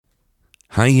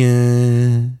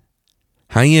Hiya.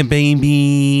 Hiya,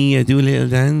 baby. I do a little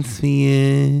dance for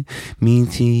you. Mi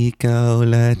chico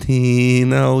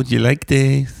Latino. Do you like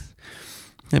this?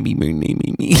 Happy birthday,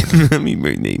 baby. Happy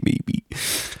birthday, baby.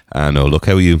 I know. Look,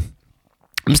 how are you?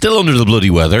 I'm still under the bloody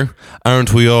weather.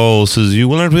 Aren't we all, says you?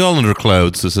 Well, aren't we all under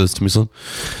clouds, says to my son.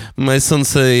 My son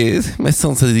says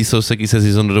he's so sick, he says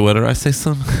he's under the weather. I say,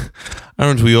 son,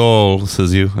 aren't we all,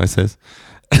 says you. I says,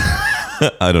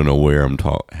 I don't know where I'm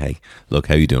talking. Hey, look,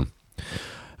 how you doing?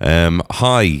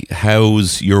 Hi,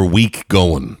 how's your week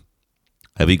going?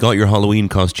 Have you got your Halloween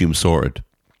costume sorted?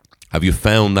 Have you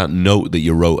found that note that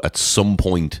you wrote at some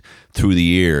point through the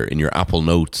year in your Apple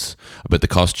Notes about the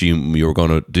costume you were going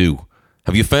to do?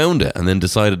 Have you found it and then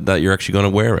decided that you're actually going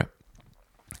to wear it?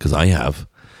 Because I have.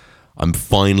 I'm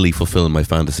finally fulfilling my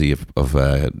fantasy of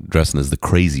dressing as the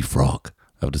crazy frog.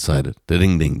 I've decided.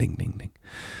 Ding, ding, ding, ding, ding.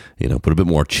 You know, but a bit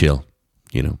more chill.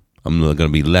 You know, I'm going to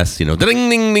be less, you know, ding,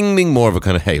 ding, ding, ding, more of a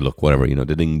kind of, hey, look, whatever, you know,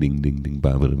 ding, ding, ding, ding,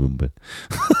 ba, ba, da, boom, ba.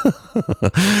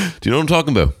 Do you know what I'm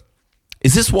talking about?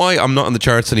 Is this why I'm not on the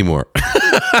charts anymore?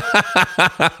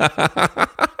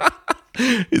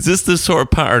 Is this the sort of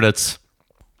pattern that's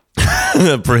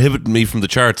prohibited me from the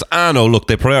charts? Ah, no, look,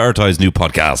 they prioritize new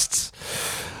podcasts.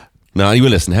 Now, you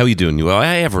will listen. How are you doing? Well,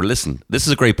 I ever listen. This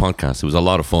is a great podcast. It was a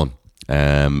lot of fun.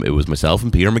 It was myself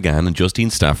and Peter McGann and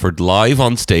Justine Stafford live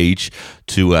on stage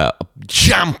to a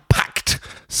jam-packed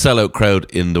sellout crowd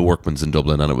in the Workman's in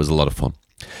Dublin, and it was a lot of fun.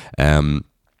 And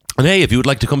hey, if you would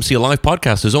like to come see a live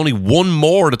podcast, there's only one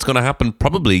more that's going to happen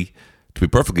probably, to be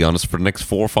perfectly honest, for the next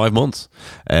 4 or 5 months.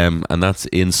 And that's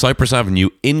in Cypress Avenue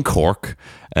in Cork.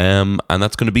 And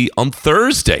that's going to be on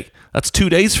Thursday. That's 2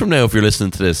 days from now if you're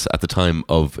listening to this at the time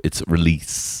of its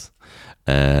release.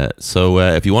 So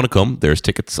if you want to come, there's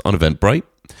tickets on Eventbrite,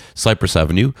 Cypress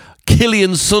Avenue.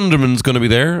 Killian Sunderman's going to be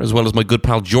there, as well as my good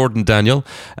pal Jordan Daniel.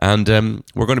 And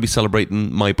we're going to be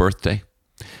celebrating my birthday,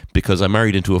 because I'm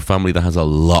married into a family that has a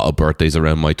lot of birthdays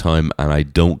around my time, and I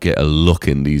don't get a look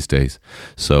in these days.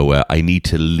 So I need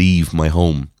to leave my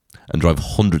home and drive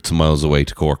hundreds of miles away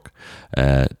to Cork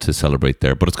to celebrate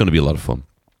there. But it's going to be a lot of fun.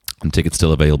 And tickets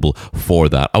still available for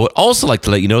that. I would also like to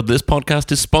let you know this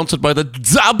podcast is sponsored by the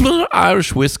Dubliner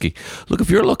Irish Whiskey. Look, if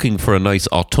you're looking for a nice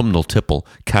autumnal tipple,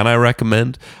 can I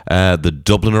recommend the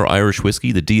Dubliner Irish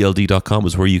Whiskey? The DLD.com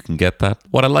is where you can get that.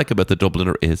 What I like about the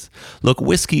Dubliner is, look,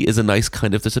 whiskey is a nice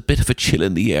kind of, there's a bit of a chill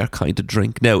in the air kind of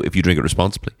drink. Now, if you drink it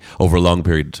responsibly over a long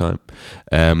period of time.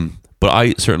 But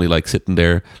I certainly like sitting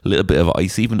there, a little bit of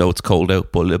ice, even though it's cold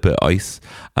out, but a little bit of ice,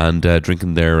 and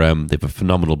drinking their, they have a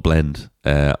phenomenal blend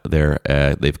there.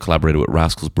 They've collaborated with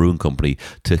Rascals Brewing Company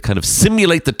to kind of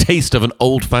simulate the taste of an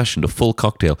old-fashioned, a full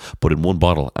cocktail, but in one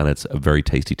bottle, and it's a very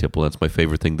tasty tipple. That's my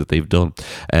favourite thing that they've done.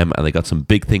 And they got some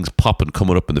big things popping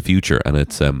coming up in the future, and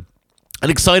it's an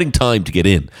exciting time to get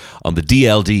in on the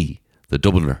DLD, the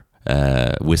Dubliner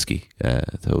whiskey,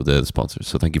 the sponsors.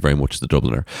 So thank you very much to the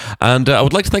Dubliner. And I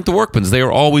would like to thank the Workmans. They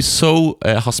are always so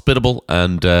hospitable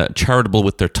and charitable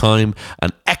with their time,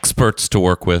 and experts to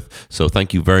work with. So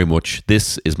thank you very much.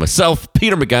 This is myself,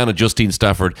 Peter McGann, and Justine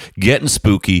Stafford, getting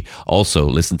spooky. Also,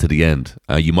 listen to the end.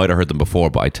 You might have heard them before,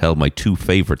 but I tell my 2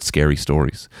 favourite scary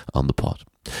stories on the pod.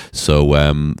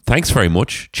 So thanks very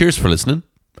much. Cheers for listening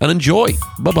and enjoy.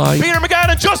 Bye-bye. Peter McGann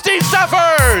and Justine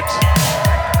Stafford!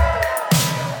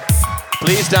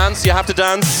 Please dance. You have to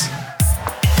dance.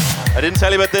 I didn't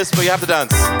tell you about this, but you have to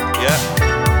dance. Yeah.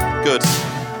 Good.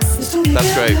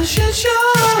 That's great. That's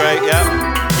great.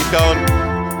 Yeah. Keep going.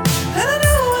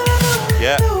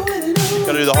 Yeah.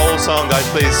 Gotta do the whole song, guys,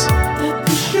 please.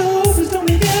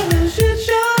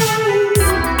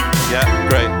 Yeah.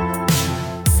 Great.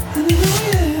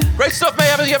 Great stuff, mate.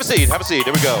 Have a seat. Have a seat.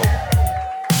 Here we go.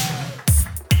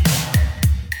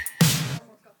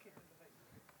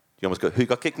 You almost got, who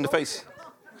got kicked in the face?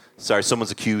 Sorry, someone's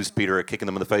accused Peter of kicking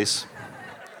them in the face.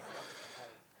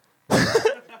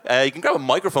 You can grab a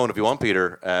microphone if you want,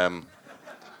 Peter.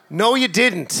 No, you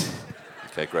didn't.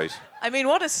 Okay, great. I mean,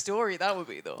 what a story that would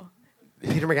be, though.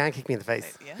 Peter McGann kicked me in the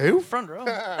face. Yeah. Who? Front row.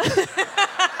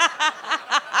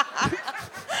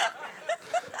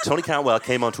 Tony Cantwell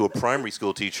came onto a primary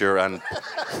school teacher and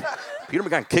Peter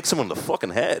McGann kicked someone in the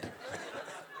fucking head.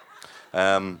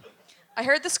 I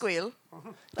heard the squeal.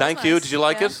 Thank you. Nice. Did you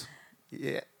like it?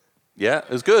 Yeah. Yeah, it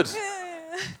was good.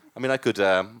 Yeah. I mean, I think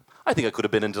I could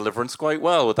have been in Deliverance quite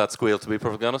well with that squeal, to be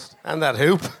perfectly honest. And that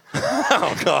hoop.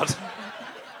 Oh, God.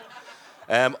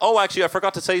 Actually, I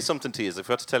forgot to say something to you. I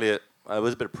forgot to tell you. It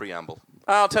was a bit of preamble.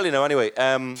 I'll tell you now anyway.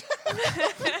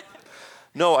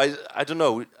 No, I don't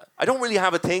know. I don't really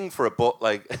have a thing for it, but,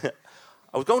 like,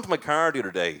 I was going to my car the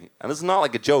other day, and this is not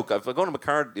like a joke. I was going to my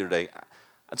car the other day,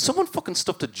 and someone fucking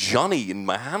stuffed a Johnny in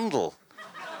my handle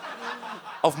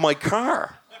of my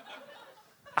car.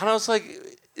 And I was like,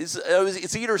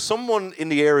 it's either someone in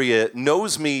the area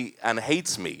knows me and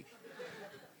hates me,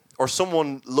 or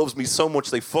someone loves me so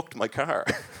much they fucked my car.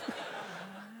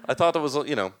 I thought that was,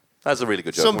 that's a really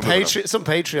good joke. Some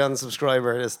Patreon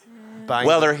subscriber just banged.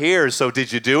 Well, they're here, so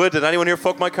did you do it? Did anyone here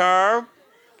fuck my car?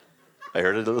 I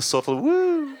heard a little subtle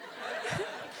woo.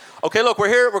 Okay, look, we're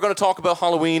here. We're going to talk about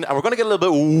Halloween, and we're going to get a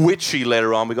little bit witchy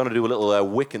later on. We're going to do a little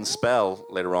Wiccan spell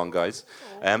later on, guys.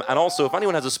 And also, if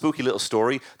anyone has a spooky little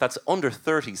story that's under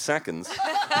 30 seconds,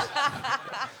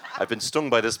 I've been stung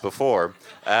by this before,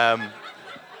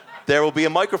 there will be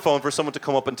a microphone for someone to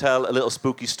come up and tell a little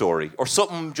spooky story, or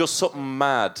something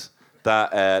mad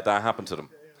that happened to them.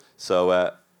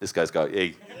 So this guy's got,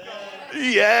 hey.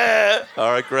 Yeah.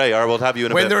 All right, great. All right, we'll have you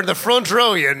in a bit. When they're in the front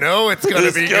row, it's going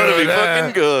to be good. It's going to be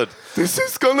fucking good. This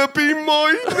is going to be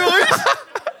my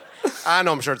night. I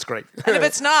know, I'm sure it's great. And if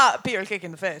it's not, Peter will kick you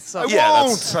in the face. So.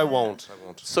 I won't.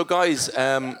 So, guys,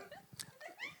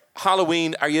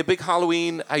 Halloween. Are you a big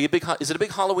Halloween? Is it a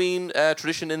big Halloween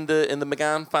tradition in the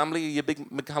McGann family? Are you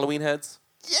big Halloween heads?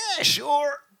 Yeah,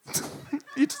 sure.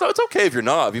 It's okay if you're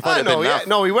not. If you find it a bit naff.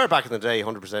 No, we were back in the day,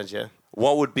 100%, yeah.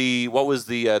 What was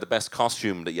the best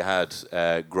costume that you had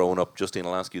growing up? Justine,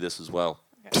 I'll ask you this as well.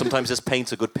 Sometimes this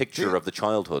paints a good picture of the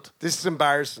childhood. This is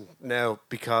embarrassing now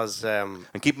because... And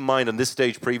keep in mind, on this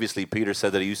stage previously, Peter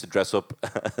said that he used to dress up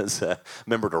as a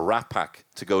member of the Rat Pack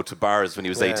to go to bars when he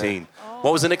was 18.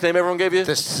 What was the nickname everyone gave you?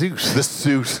 The Suit. The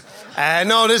Suit.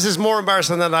 No, this is more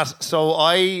embarrassing than that. So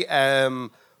I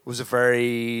was a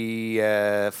very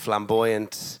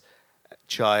flamboyant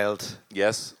child.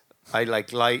 Yes. I I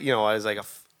was like a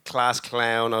class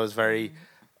clown. I was very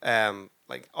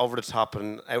over the top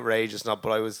and outrageous, but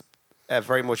I was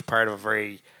very much part of a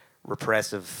very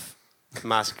repressive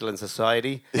masculine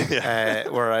society.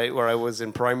 Where I was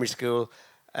in primary school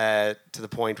to the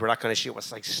point where that kind of shit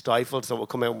was like stifled, so it would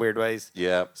come out in weird ways.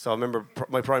 Yeah. So I remember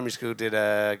my primary school did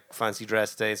a fancy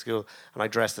dress day in school, and I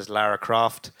dressed as Lara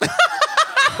Croft.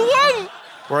 What?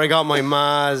 Where I got my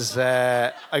Maz,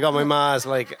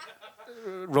 like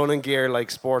running gear,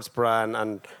 like sports bra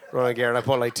and running gear, and I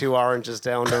put like 2 oranges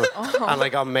down there, and I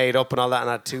got made up and all that, and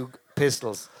I had 2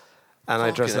 pistols, and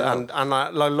I dressed it,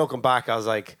 and looking back, I was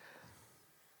like,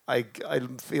 I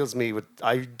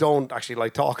don't actually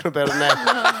like talking about it now.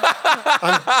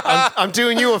 I'm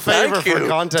doing you a favor for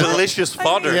content. Delicious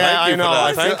fodder. Yeah, Thank you I know.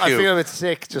 For that. I feel a bit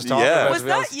sick just talking about it. Was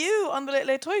that you on the Late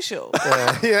Late Toy Show?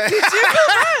 Yeah. Did you come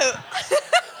out?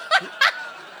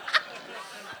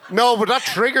 No, but that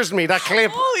triggers me, that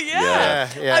clip. Oh, Yeah.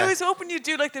 I was hoping you'd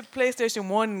do like the PlayStation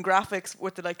 1 graphics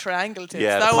with the like triangle tits.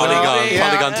 Yeah, that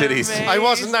polygon titties. amazing. I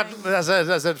wasn't that,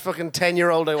 as a fucking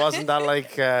 10-year-old, I wasn't that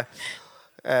like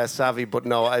savvy, but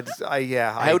no, How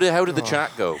did the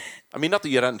chat go? I mean, not that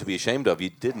you had anything to be ashamed of. You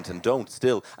didn't and don't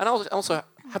still. And also,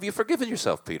 have you forgiven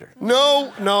yourself, Peter?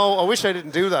 No, I wish I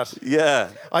didn't do that. Yeah.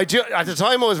 At the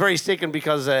time, I was very sticking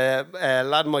because a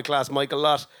lad in my class, Michael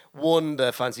Lott, won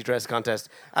the fancy dress contest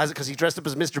because he dressed up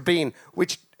as Mr. Bean,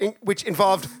 which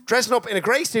involved dressing up in a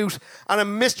grey suit and a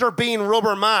Mr. Bean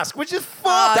rubber mask, which is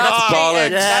fuck. That's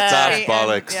bollocks. Yeah. That's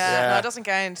bollocks. Yeah, no, it doesn't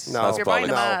count. No. If you're buying a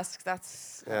No. mask,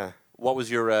 that's... Yeah. What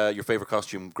was your favourite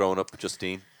costume growing up,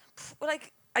 Justine? Well,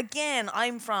 like, again,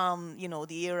 I'm from,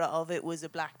 the era of it was a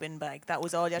black bin bag. That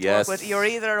was all you had to Yes. work with. You're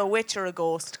either a witch or a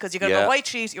ghost. Because you got a white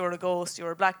sheet, you're a ghost. You're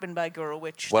a black bin bag, you're a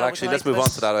witch. Well, That actually, was let's life move of on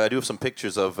it. to that. I do have some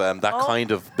pictures of that kind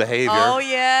of behaviour. Oh,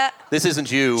 yeah. This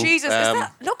isn't you. Jesus,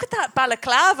 look at that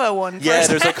balaclava one. for Yeah, a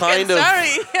there's a second. kind of-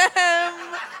 Sorry.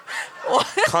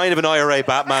 Kind of an IRA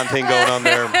Batman thing going on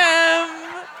there.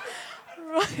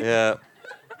 Yeah.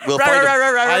 We'll find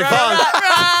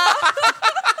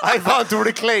I want to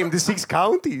reclaim the 6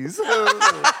 counties. Oh,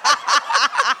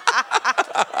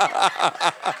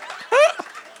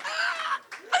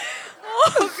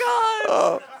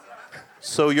 God.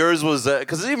 So yours was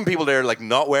because there's even people there like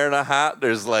not wearing a hat.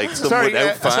 There's like someone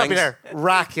without stop fangs. me there.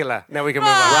 Racula. Now we can move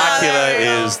on. Dracula there you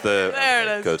go. is the There it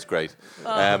is. good, great.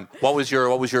 What was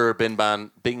your bing bag?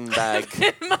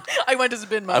 I went as a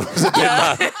bin man.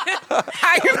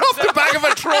 Hanging off the back of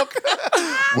a truck.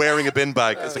 Wearing a bin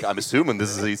bag. It's like, I'm assuming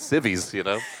this is these civvies, Yeah, do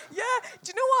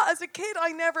you know what? As a kid,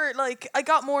 I never, I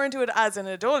got more into it as an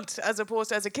adult as opposed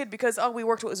to as a kid because, we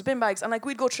worked with bin bags and,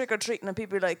 we'd go trick-or-treating and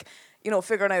people would be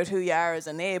figuring out who you are as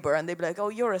a neighbour and they'd be like, oh,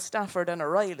 you're a Stafford and a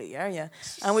Riley, are you?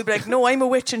 And we'd be like, no, I'm a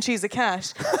witch and she's a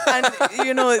cat. And,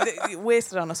 they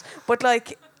wasted on us. But,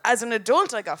 as an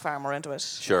adult, I got far more into it.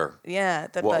 Sure. Yeah.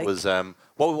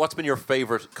 What's been your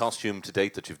favourite costume to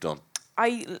date that you've done?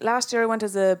 last year I went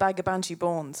as a bag of banshee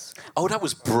bones. Oh, that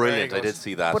was brilliant. Very I good. did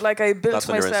see that. But like I built That's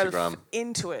on your myself Instagram.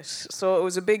 into it, so it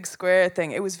was a big square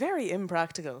thing. It was very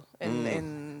impractical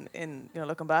in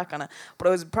looking back on it, but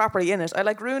I was properly in it. I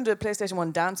like ruined a PlayStation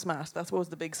 1 dance mat. That was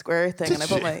the big square thing, and I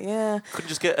put Couldn't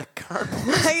just get a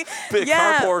cardboard. Bit of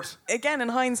yeah. cardboard. Again, in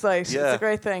hindsight, Yeah. it's a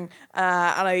great thing.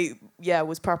 And I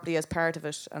was properly as part of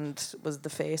it and was the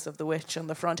face of the witch on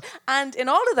the front. And in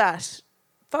all of that,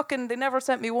 fucking, they never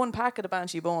sent me one packet of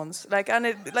Banshee Bones.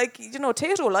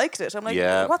 Tato liked it. I'm like,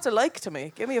 Yeah. what's it like to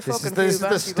me? Give me a This fucking is, this is few the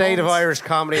Banshee state of Bones. Irish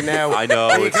comedy now. I know.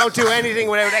 You it's- don't do anything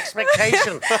without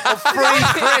expectation of free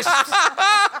crisps.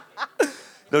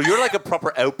 No, you're like a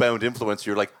proper outbound influencer.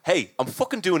 You're like, hey, I'm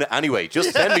fucking doing it anyway.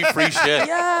 Just send me free shit.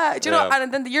 Yeah, do you know? Yeah.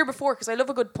 And then the year before, because I love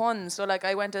a good pun, so like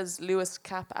I went as Lewis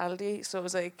Cap Aldi, so it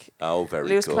was like Oh, very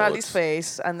Lewis good. Capaldi's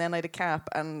face, and then I had a cap,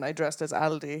 and I dressed as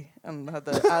Aldi, and had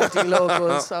the Aldi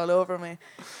logos all over me.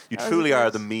 You That was truly good. are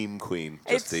the meme queen,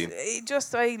 Justine.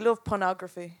 I love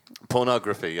pornography.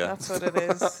 Pornography, yeah. That's what it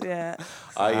is. Yeah.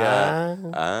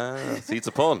 See, it's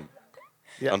a pun.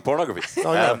 Yeah. On pornography.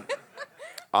 Oh,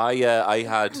 yeah. I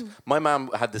had my mom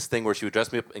had this thing where she would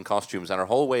dress me up in costumes, and her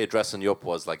whole way of dressing you up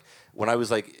was like when I was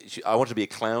like I wanted to be a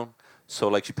clown, so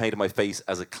like she painted my face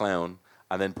as a clown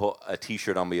and then put a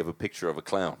T-shirt on me of a picture of a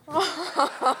clown.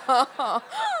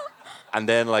 And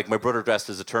then like my brother dressed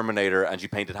as a Terminator, and she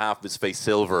painted half of his face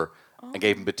silver and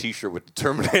gave him a T-shirt with the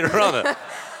Terminator on it.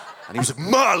 And he was like,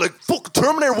 "Ma, like fuck,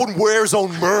 Terminator wouldn't wear his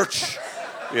own merch,"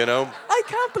 you know. I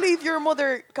can't believe your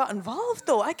mother got involved,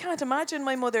 though. I can't imagine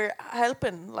my mother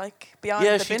helping, like, beyond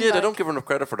Yeah, the she bin did. I bag. don't give her enough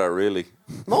credit for that, really.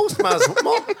 Most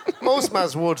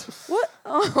mas would. What?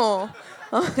 Oh,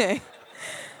 okay.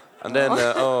 And then,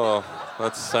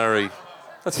 that's sorry.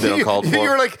 That's a bit uncalled for. You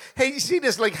were like, hey, you see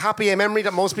this like happy memory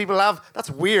that most people have?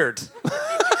 That's weird.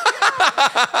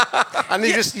 And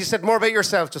you said more about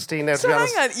yourself, Justine, now, to So be hang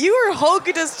honest. on, you were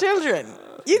hugged as children.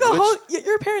 You got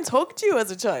your parents hugged you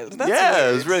as a child. That's Yeah, weird.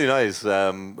 it was really nice.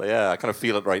 I kind of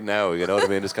feel it right now. You know what I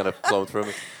mean? It's kind of flowing through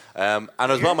me. And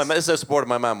as well, this is how supportive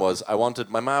my mum was.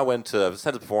 My ma went to, I've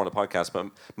said it before on the podcast, but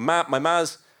my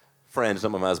ma's friend,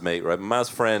 not my ma's mate, right? My ma's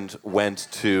friend went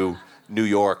to New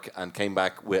York and came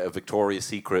back with a Victoria's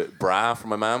Secret bra for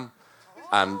my mum.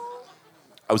 And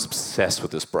I was obsessed with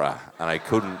this bra. And I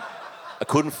couldn't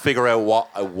figure out what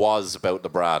it was about the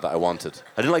bra that I wanted.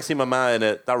 I didn't like seeing my ma in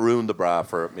it. That ruined the bra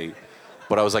for me.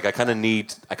 But I was like, I kind of need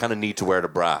to wear the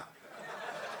bra.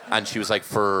 And she was like,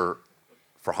 for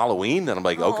Halloween? And I'm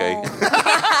like, okay.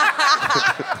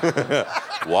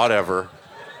 Whatever.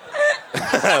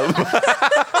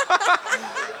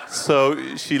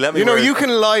 So she let me You know, wear you can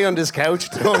lie on this couch.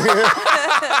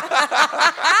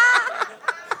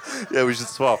 Yeah, we should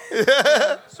swap.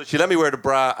 So she let me wear the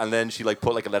bra, and then she like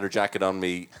put like a leather jacket on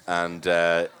me and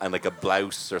like a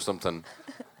blouse or something,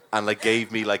 and like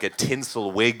gave me like a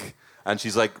tinsel wig. And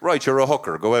she's like, "Right, you're a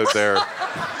hooker. Go out there."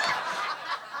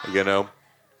 You know.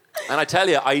 And I tell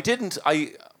you,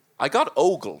 I got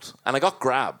ogled and I got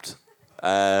grabbed,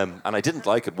 and I didn't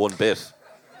like it one bit.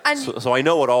 And So I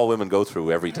know what all women go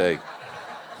through every day.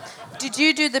 did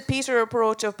you do the Peter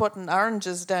approach of putting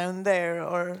oranges down there,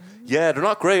 or? Yeah, they're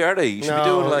not great, are they? You should be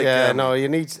doing like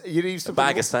you need a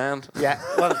bag of sand. Yeah,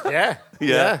 well, yeah,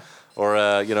 Yeah. Or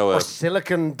Or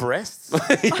silicone breasts.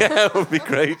 yeah, it would be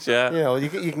great. Yeah. You know, you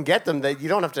can get them. You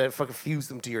don't have to fucking fuse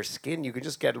them to your skin. You can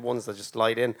just get ones that just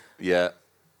slide in. Yeah.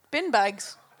 Bin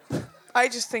bags. I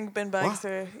just think bin bags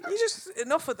are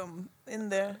enough of them in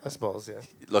there. I suppose, yeah.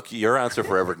 Look, your answer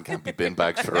for everything can't be bin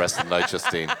bags for the rest of the night,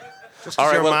 Justine. Just All because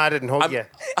right, your well, ma didn't hug you.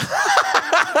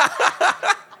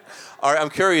 All right, I'm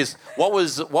curious.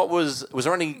 Was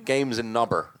there any games in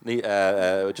Nobber?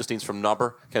 Justine's from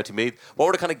Nobber, County Meath. What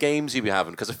were the kind of games you'd be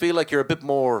having? Because I feel like you're a bit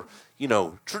more,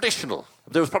 traditional.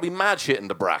 There was probably mad shit in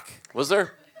the brack. Was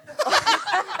there?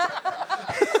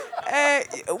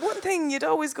 One thing, you'd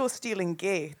always go stealing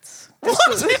gates.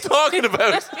 What are you talking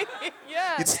about?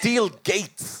 Yeah. You'd steal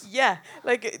gates. Yeah,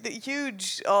 like the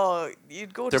huge.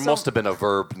 You'd go. There to must have been a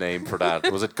verb name for that.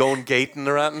 Was it going gating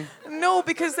or anything? No,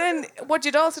 because then what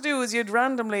you'd also do is you'd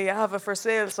randomly have a for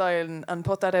sale sign and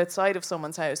put that outside of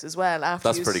someone's house as well. After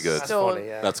That's you pretty good. That's stole- funny,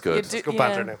 yeah. That's good. You'd do- It's good yeah.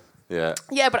 banter now. Yeah.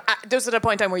 Yeah, but there was at a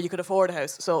point in time where you could afford a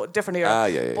house, so different era.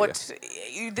 Yeah. But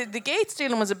the gate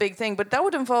stealing was a big thing, but that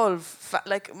would involve,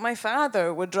 like, my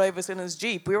father would drive us in his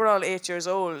Jeep. We were all 8 years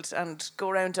old and go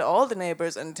around to all the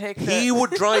neighbours and take He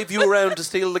would drive you around to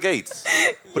steal the gates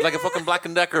with like a fucking Black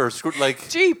and Decker, like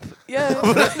Jeep, yeah.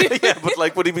 yeah, but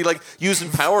like would he be like using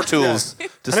power tools to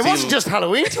And steal? it wasn't just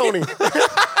Halloween, Tony.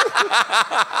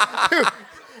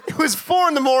 It was 4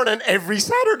 a.m. every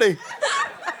Saturday.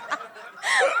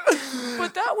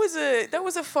 But that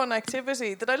was a fun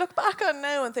activity that I look back on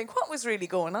now and think, what was really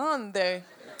going on there?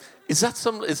 Is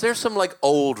there some like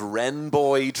old Wren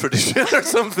boy tradition or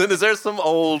something? Is there some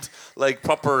old like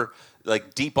proper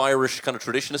like deep Irish kind of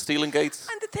tradition of stealing gates?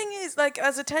 And the thing is, like,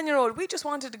 as a 10-year-old, we just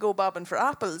wanted to go bobbing for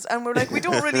apples, and we're like, we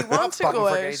don't really want to go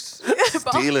out.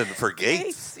 Stealing for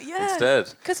gates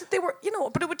instead. Because they were,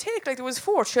 but it would take, like, there was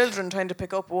 4 children trying to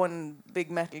pick up one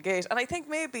big metal gate, and I think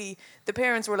maybe the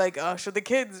parents were like, oh, should the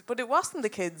kids, but it wasn't the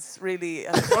kids really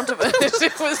at the front of it.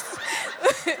 It was...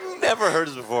 Never heard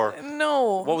this before.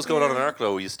 No. What was going on in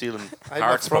Arklow? Were you stealing I'm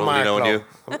hearts from probably knowing you?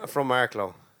 I'm from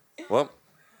Arklow. What?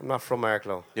 I'm not from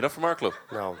Arklow. You're not from Arklow?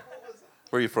 No.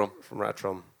 Where are you from? From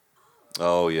Rathdrum.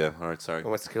 Oh, yeah. All right, sorry. I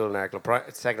went to school in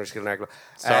Arklow. Secondary school in Arklow.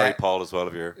 Sorry, Paul, as well,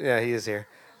 if you're... Yeah, he is here.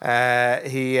 I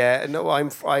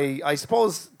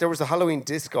suppose there was a Halloween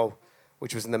disco,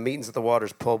 which was in the Meetings at the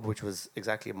Waters pub, which was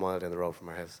exactly a mile down the road from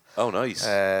our house. Oh, nice.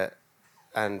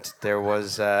 And there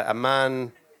was a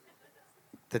man,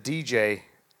 the DJ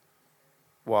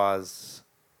was,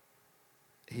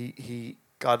 he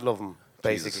God love him,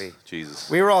 basically. Jesus.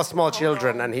 We were all small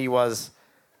children, and he was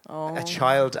a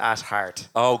child at heart.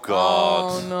 Oh,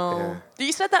 God. Oh, no. Yeah.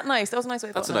 You said that nice. That was a nice way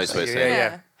of That's a putting nice it. way of saying it.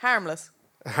 Yeah. Harmless.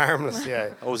 Harmless, yeah.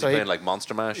 Oh, was So he playing like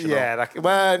Monster Mash? You know? Yeah,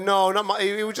 well, no,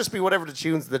 it would just be whatever the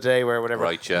tunes of the day were, whatever.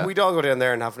 Right, yeah. We'd all go down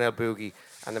there and have an El Boogie,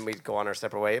 and then we'd go on our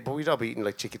separate way. But we'd all be eating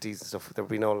like chickadees and stuff. There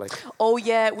would be no like... Oh,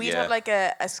 yeah. We'd Yeah. have like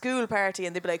a school party,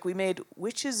 and they'd be like, we made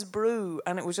witch's brew,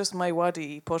 and it was just my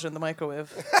waddy put in the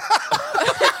microwave.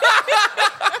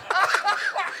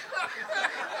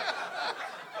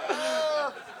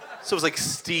 So it was like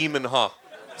steaming hot.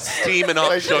 Steaming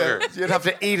hot sugar. You'd have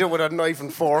to eat it with a knife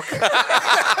and fork.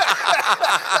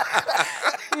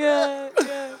 Yeah.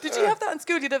 Did you have that in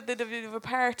school? You'd have a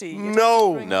party. You'd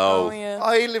No. bring- No. Oh, yeah.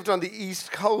 I lived on the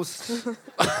East Coast.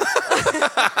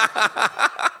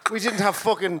 We didn't have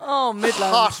fucking Oh, Midlands.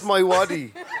 hot my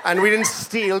waddy, and we didn't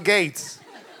steal gates.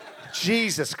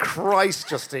 Jesus Christ,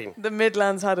 Justine. The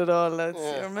Midlands had it all, lads.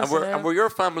 You're missing out. And were your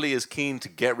family as keen to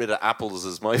get rid of apples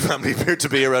as my family appeared to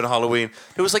be around Halloween?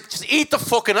 It was like, just eat the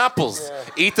fucking apples. Yeah.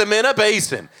 Eat them in a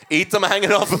basin. Eat them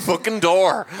hanging off a fucking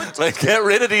door. Like, get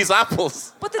rid of these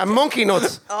apples. And monkey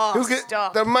nuts. Oh,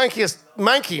 stop. The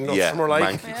manky nuts. Yeah, More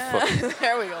like, manky fucking.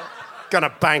 There we go. gonna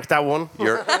bank that one.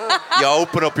 You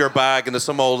open up your bag and there's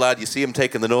some old lad, you see him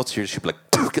taking the nuts, you should be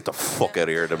like, dude, get the fuck out of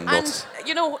here, them nuts.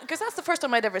 And, because that's the first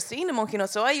time I'd ever seen a monkey nut,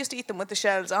 so I used to eat them with the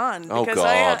shells on Oh, because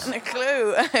I God. hadn't a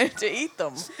clue how to eat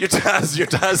them. Your dad's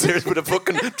here with a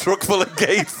fucking truck full of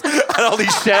gates and all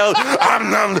these shells.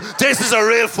 This is a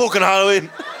real fucking Halloween.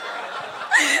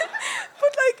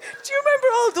 But, do you remember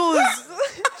all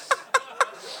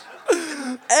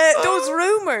those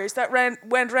rumours that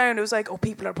went round? It was like, oh,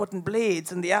 people are putting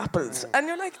blades in the apples. And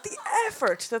you're like, the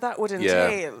effort that would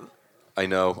entail. I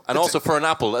know. And also for an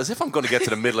apple, as if I'm going to get to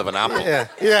the middle of an apple.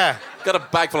 Yeah. Got a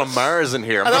bag full of Mars in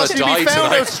here. I'm And going also to to die be found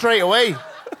out tonight. straight away.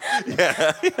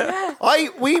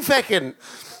 Yeah. We fucking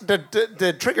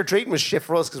the trick or treating was shit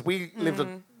for us because we lived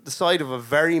on the side of a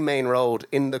very main road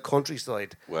in the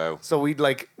countryside. Wow. So we'd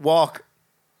walk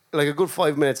a good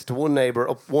 5 minutes to one neighbour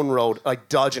up one road,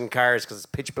 dodging cars because it's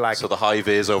pitch black. So the high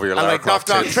vis over your and Lara knock, Croft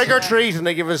knock, tits. trick or treat, and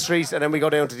they give us treats, and then we go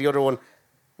down to the other one,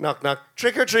 knock knock,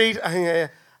 trick or treat, and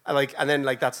then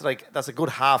that's a good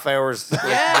half hour's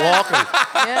walking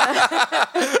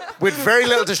with very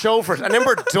little to show for it, and then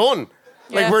we're done.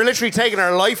 Yeah. We're literally taking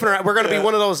our life, and we're going to be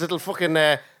one of those little fucking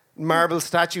marble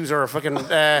statues or a fucking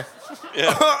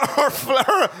or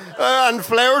flower and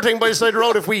flower thing by the side of the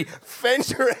road if we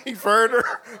venture any further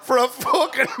for a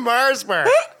fucking Mars bar.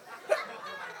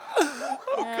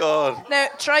 Oh, God. Now,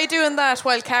 try doing that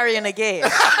while carrying a gate.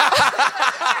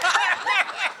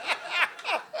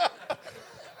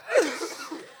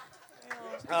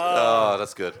 Oh,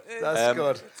 that's good. That's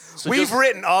good. so We've just-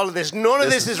 written all of this. None of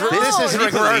this is Can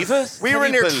you believe it? We Can were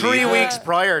in you here believe 3 it? weeks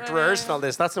prior to rehearsing all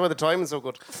this. That's why the timing's so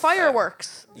good.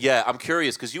 Fireworks. Yeah, I'm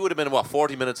curious because you would have been,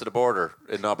 40 minutes at the border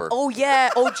in Nobber? Oh,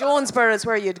 yeah. Oh, Jonesboro is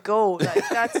where you'd go.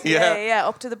 That's Yeah.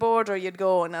 up to the border you'd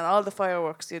go, and then all the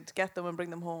fireworks, you'd get them and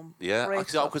bring them home. Yeah, Great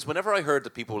stuff. because whenever I heard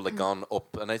that people gone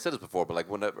up, and I said this before, but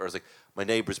whenever I was my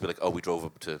neighbours be like, oh, we drove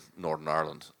up to Northern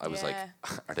Ireland. I was like,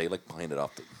 Yeah. are they buying it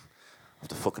off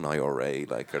the fucking IRA?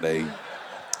 Are they?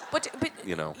 But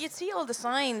you'd see all the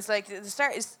signs.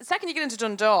 The second you get into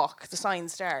Dundalk, the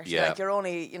signs start. Yeah. You're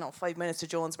only 5 minutes to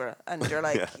Jonesboro, and you're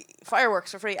like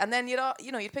fireworks are free. And then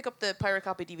you'd pick up the pirate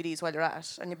copy DVDs while you're at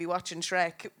it, and you'd be watching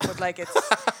Shrek. But it's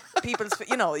people's,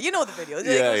 you know the video. It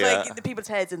Yeah, was yeah. like the people's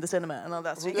heads in the cinema and all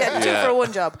that. So you get two for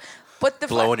one job. But the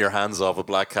Blowing your hands off with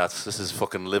black cats. This is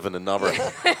fucking living in Nobber.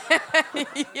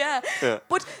 yeah.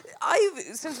 But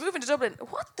since moving to Dublin,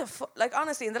 what the fuck? Like,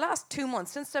 honestly, in the last 2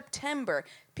 months, since September,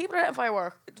 people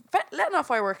are letting off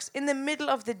fireworks in the middle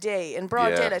of the day in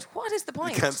broad daylight. What is the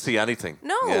point? You can't see anything.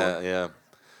 No. Yeah.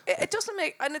 It doesn't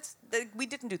make, and it's we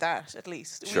didn't do that. At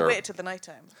least Sure. we waited till the night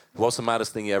time. What's the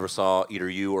maddest thing you ever saw either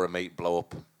you or a mate blow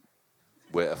up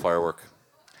with a firework?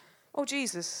 Oh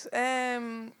Jesus.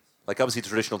 Like, obviously,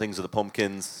 traditional things are the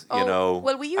pumpkins,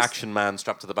 well, we used- Action Man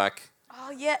strapped to the back. Oh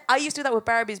yeah, I used to do that with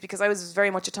Barbies because I was very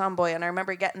much a tomboy, and I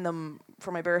remember getting them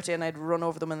for my birthday, and I'd run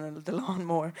over them in the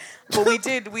lawnmower. But we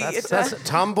did. That's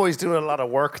Tomboy's doing a lot of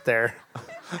work there.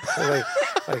 like,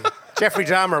 Jeffrey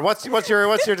Dahmer, what's your?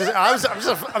 I'm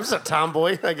just a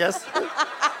tomboy, I guess.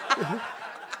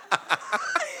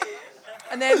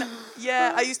 And then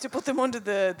I used to put them under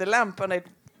the lamp, and I'd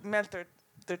melt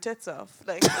their tits off.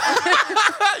 Like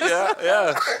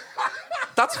Yeah.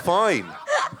 That's fine.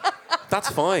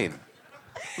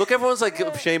 Look, everyone's like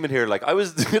shaming here. Like, I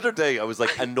was the other day, I was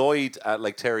like annoyed at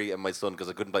like Terry and my son because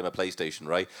I couldn't play my PlayStation,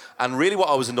 right? And really, what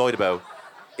I was annoyed about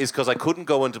is because I couldn't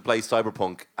go in to play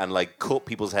Cyberpunk and like cut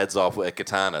people's heads off with a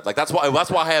katana. Like, that's what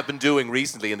I have been doing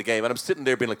recently in the game. And I'm sitting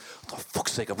there being like, oh, for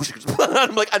fuck's sake, I wish I could.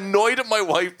 I'm like annoyed at my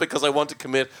wife because I want to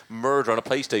commit murder on a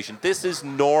PlayStation. This is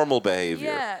normal behavior.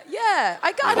 Yeah.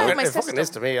 I got out of my It system. fucking is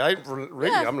to me.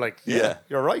 I'm like, Yeah.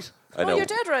 you're right. I know. Oh, you're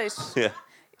dead right. Yeah.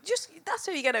 That's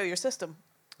how you get out of your system.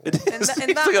 It is.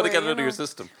 You got to get it out of your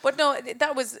system. But no,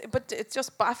 but it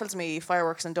just baffles me.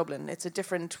 Fireworks in Dublin. It's a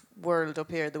different world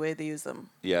up here. The way they use them.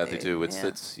 Yeah, they do. It's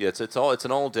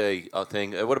an all day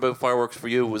thing. What about fireworks for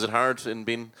you? Was it hard in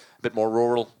being a bit more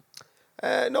rural?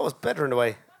 No, it's better in a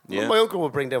way. Yeah. My uncle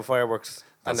would bring down fireworks,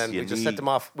 and That's then we just set them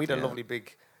off. We had a Yeah. lovely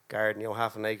big garden,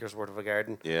 half an acre's worth of a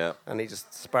garden. Yeah. And he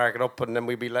just spark it up, and then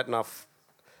we'd be letting off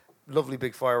lovely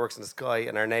big fireworks in the sky,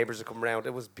 and our neighbours would come round.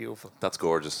 It was beautiful. That's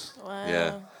gorgeous. Wow.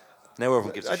 Yeah. Now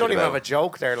everyone gives a I shit don't even about have a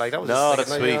joke there. Like that was No, just that's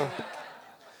like, sweet.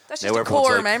 That's Now just a everyone's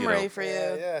core like, memory for you.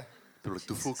 Yeah. They're like,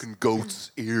 the fucking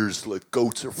goats' ears, like,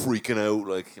 goats are freaking out.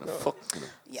 Like, fuck.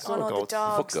 Yeah, So oh no, the goats.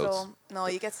 dogs. Fuck goats. So, no,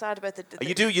 you get sad about the.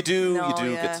 You do No,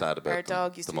 get sad about our them,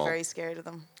 dog used to them be all. very scared of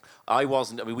them. I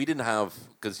wasn't. I mean, we didn't have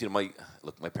because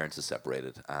my parents are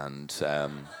separated, and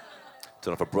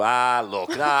don't know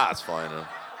if that's fine.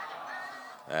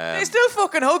 They still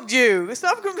fucking hugged you.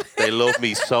 Stop complaining. They love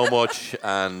me so much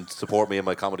and support me in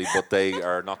my comedy, but they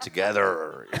are not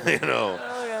together,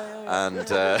 And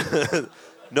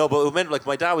no, but it meant like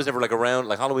my dad was never like around.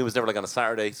 Like Halloween was never like on a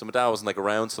Saturday, so my dad wasn't like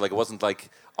around. So like it wasn't like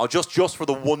just for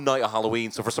the one night of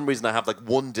Halloween. So for some reason I have like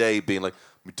one day being like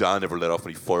my dad never let off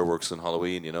any fireworks on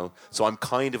Halloween, So I'm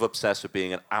kind of obsessed with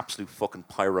being an absolute fucking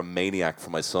pyromaniac for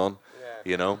my son. Oh,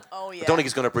 yeah. I don't think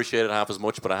he's going to appreciate it half as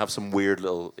much, but I have some weird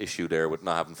little issue there with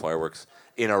not having fireworks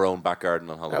in our own back garden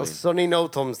on Halloween. Now, Sonny No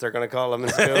Thumbs, they're going to call them in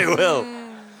school. They will.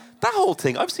 That whole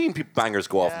thing, I've seen bangers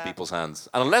go off in people's hands.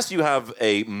 And unless you have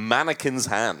a mannequin's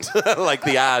hand, like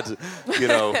the ad,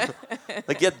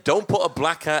 like, don't put a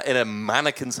black cat in a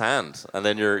mannequin's hand, and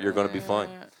then you're going to be fine.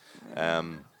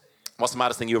 What's the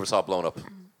maddest thing you ever saw blown up?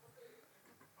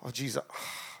 Oh, jeez.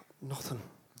 Nothing.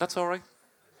 That's all right.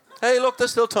 Hey, look,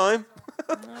 there's still time.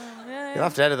 You'll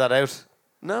have to edit that out.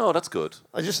 No, that's good.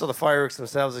 I just saw the fireworks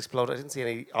themselves explode. I didn't see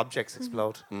any objects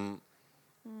explode. Do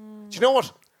you know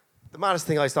what? The maddest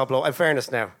thing I saw blow, in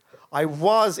fairness now, I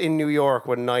was in New York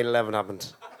when 9/11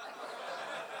 happened.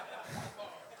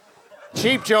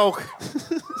 Cheap joke.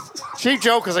 Cheap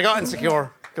joke because I got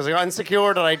insecure. Because I got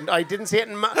insecure that I didn't see it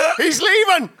in He's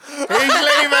leaving! He's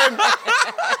leaving!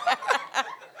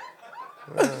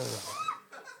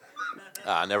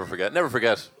 Never forget. Never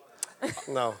forget.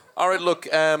 No. All right, look.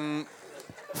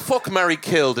 Fuck, marry,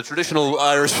 kill, the traditional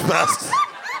Irish masks.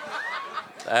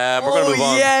 We're going to move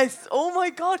on. Yes. Oh my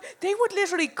God. They would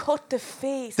literally cut the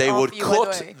face. They off would you, by the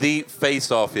cut way. the face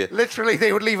off you. Literally,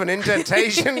 they would leave an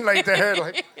indentation like there.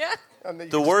 Like, Yeah. and then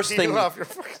you The just worst peel thing- off your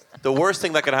fucking- The worst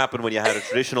thing that could happen when you had a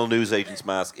traditional newsagent's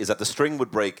mask is that the string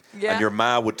would break Yeah. and your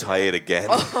ma would tie it again.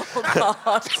 Oh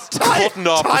God. Cutting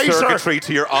off the tighter. circuitry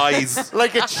to your eyes.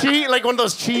 like a cheese, like one of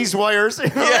those cheese wires.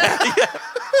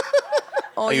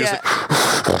 Oh And you're yeah.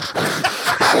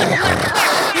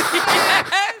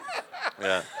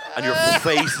 Yeah. And your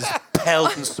face is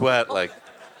pelting sweat, like.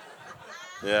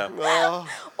 Yeah.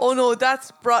 Oh no,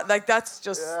 that's that's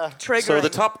just triggering. So the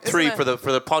top three isn't it?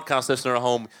 for the podcast listener at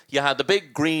home, you had the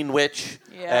big green witch.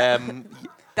 Yeah.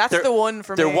 That's the one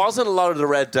for me. There wasn't a lot of the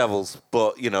Red Devils,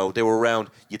 but they were around.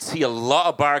 You'd see a lot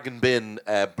of bargain bin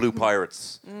blue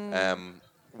pirates.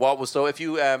 What was so? If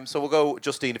you so we'll go,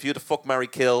 Justine. If you had to fuck, marry,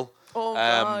 kill. Oh,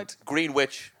 God. Green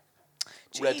witch,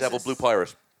 red devil, Jesus. blue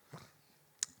pirate.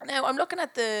 Now I'm looking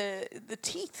at the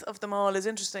teeth of them all is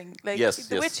interesting. Like Yes,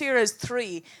 the yes. witch here has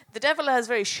 3. The devil has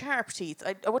very sharp teeth.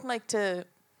 I wouldn't like to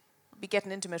be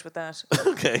getting intimate with that.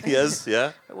 Okay. Yes.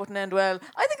 Yeah. It wouldn't end well.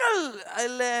 I think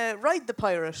I'll ride the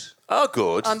pirate Oh,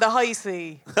 good. on the high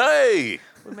sea. Hey.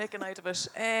 We'll make a night of it.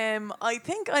 I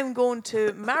think I'm going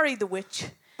to marry the witch.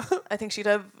 I think she'd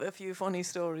have a few funny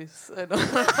stories. I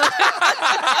don't know.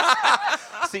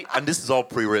 See, and this is all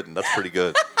pre-written. That's pretty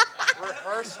good.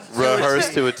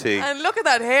 Rehearsed to a T. And look at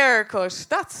that haircut.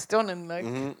 That's stunning. Like,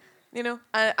 you know.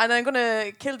 And I'm going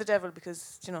to kill the devil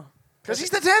because, you know. Because he's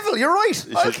the devil. You're right.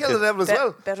 I'll kill the devil as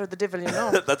well. Better the devil, you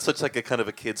know. That's such like a kind of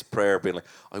a kid's prayer, being like,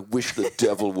 I wish the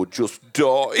devil would just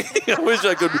die. I wish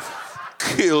I could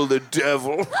kill the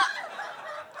devil.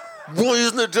 Why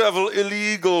isn't the devil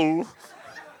illegal?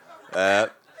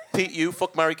 Pete, you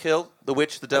fuck, marry, kill the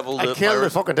witch, the devil, I the kill the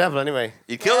pirate. fucking devil anyway.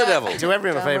 You kill the devil. Do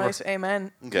everyone a Damn favour. right.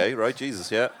 Amen. Okay, right, Jesus,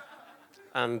 yeah.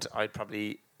 And I'd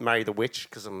probably marry the witch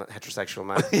because I'm a heterosexual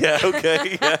man. Yeah,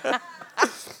 okay, yeah.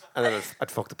 And then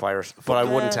I'd fuck the pirate. But I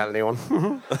wouldn't tell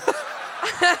anyone.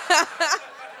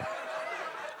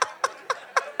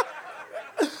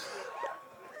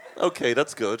 Okay,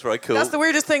 that's good, right, cool. That's the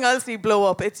weirdest thing I'll see blow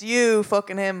up. It's you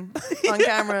fucking him on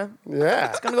camera. Yeah.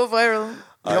 It's going to go viral.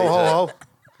 Yo ho ho.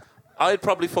 I'd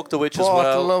probably fuck the witch as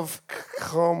Bottle well. of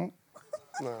cum.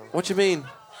 What you mean?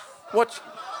 What?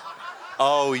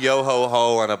 Oh, yo ho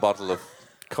ho and a bottle of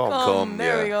Cum. Cum,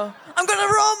 There yeah. we go. I'm going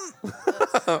to rum.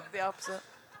 That's the opposite.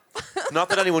 Not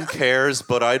that anyone cares,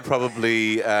 but I'd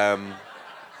probably ride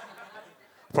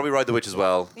the witch as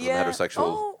well. 'Cause Yeah. I'm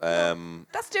heterosexual. Oh,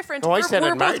 That's different. No, I we're said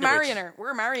we're I'd marry both the witch. marrying her.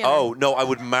 We're marrying her. Oh no, I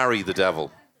would marry the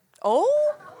devil.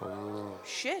 Oh?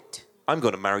 Shit. I'm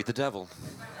going to marry the devil.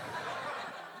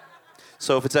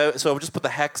 So if it's out, so I'll just put the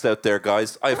hex out there,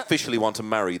 guys. I officially want to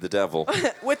marry the devil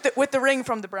With the ring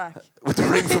from the brack. with the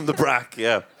ring from the brack.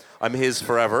 Yeah, I'm his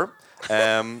forever.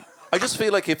 I just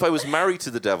feel like if I was married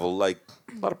to the devil, like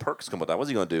a lot of perks come with that. What's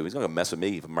he going to do? He's not going to mess with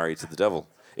me if I'm married to the devil.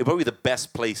 It'd probably be the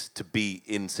best place to be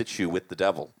in situ with the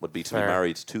devil would be to be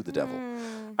married to the devil.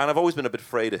 And I've always been a bit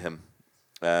afraid of him.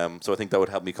 So I think that would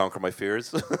help me conquer my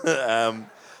fears.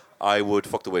 I would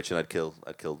fuck the witch and I'd kill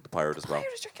the pirate as well. Why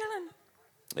did you kill him?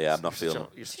 Yeah, I'm not feeling it.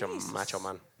 You're such a macho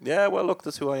man. Yeah, well, look,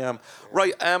 that's who I am.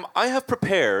 Right, I have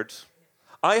prepared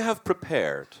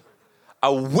a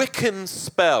Wiccan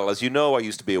spell. As you know, I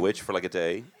used to be a witch for like a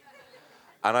day.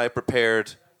 And I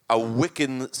prepared a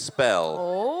Wiccan spell.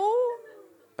 Oh?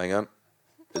 Hang on.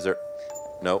 Is there...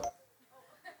 No.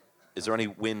 Is there any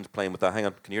wind playing with that? Hang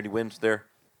on. Can you hear any wind there?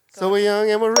 So we're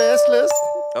young and we're restless.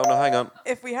 Oh, no, hang on.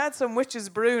 If we had some witch's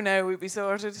brew now, we'd be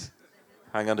sorted.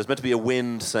 Hang on. There's meant to be a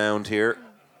wind sound here.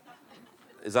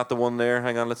 Is that the one there?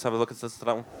 Hang on. Let's have a look at that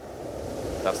one.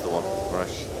 That's the one.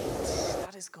 Right.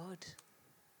 That is good.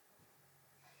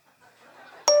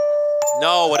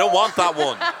 No, I don't want that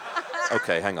one.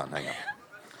 Okay, hang on.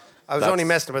 I was only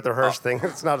messing with the Hirsch thing.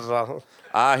 It's not at all.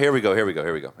 Ah, here we go.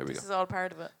 This is all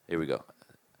part of it. Here we go.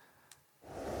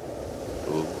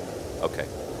 Ooh. Okay.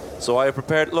 So I have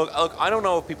prepared... Look, I don't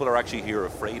know if people are actually here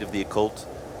afraid of the occult,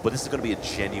 but this is going to be a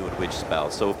genuine witch spell.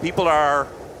 So if people are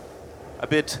a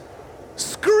bit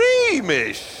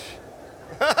squeamish,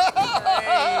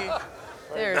 Hey.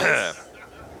 There it is.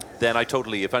 then I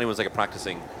totally... If anyone's like a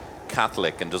practicing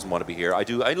Catholic and doesn't want to be here,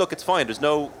 look, it's fine. There's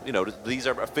no... You know, these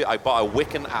are... I bought a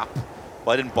Wiccan app.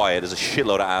 Well, I didn't buy it. There's a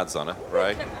shitload of ads on it,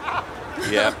 right?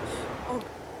 Yeah.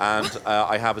 And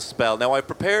I have a spell. Now, I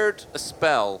prepared a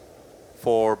spell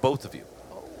for both of you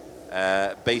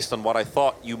based on what I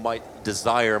thought you might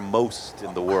desire most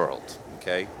in the world,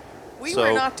 okay? We So-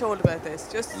 were not told about this.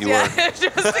 Just You yeah, weren't. just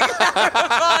to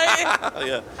clarify.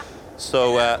 Yeah.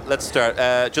 So let's start.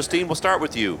 Justine, we'll start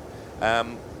with you.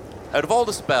 Out of all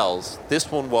the spells,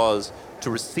 this one was to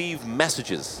receive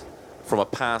messages from a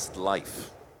past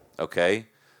life, okay?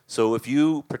 So if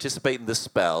you participate in this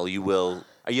spell, you will...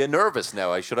 Are you nervous now?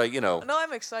 No,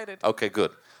 I'm excited. Okay,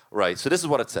 good. Right, so this is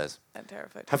what it says. I'm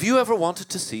terrified. Have you ever wanted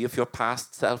to see if your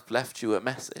past self left you a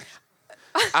message?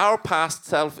 Our past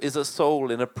self is a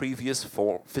soul in a previous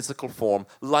physical form,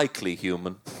 likely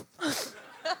human.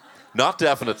 Not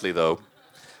definitely, though.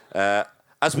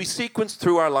 As we sequence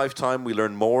through our lifetime, we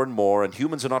learn more and more, and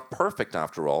humans are not perfect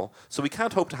after all, so we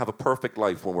can't hope to have a perfect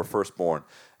life when we're first born.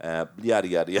 Yada,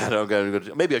 yada,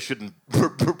 yada. Maybe I shouldn't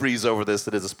breeze over this.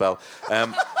 It is a spell.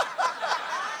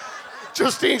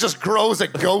 Justine just grows a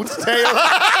goat's tail.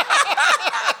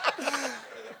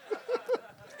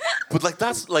 But, like,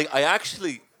 that's, like, I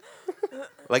actually...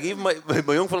 Like even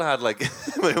my uncle had like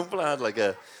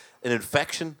an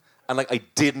infection, and like I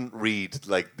didn't read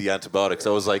like the antibiotics. I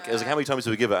was like, how many times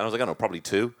do we give it? And I was like, I don't know, probably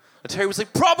 2. And Terry was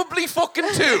like, probably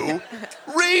fucking 2.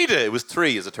 Read it. It was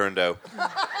 3, as it turned out.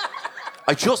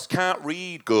 I just can't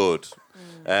read good.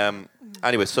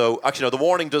 Anyway, so actually, no, the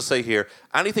warning does say here,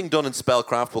 anything done in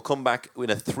spellcraft will come back in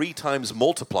a 3 times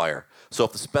multiplier. So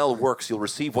if the spell works, you'll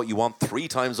receive what you want 3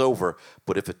 times over.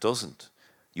 But if it doesn't,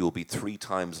 you will be 3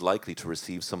 times likely to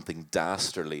receive something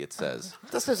dastardly, it says.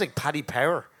 That sounds like Paddy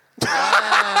Power.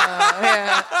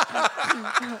 Yeah.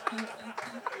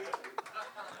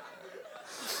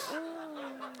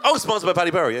 Oh, sponsored by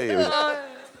Paddy Power. Yeah.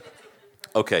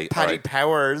 Okay. Paddy right.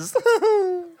 Powers.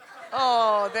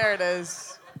 Oh, there it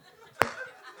is.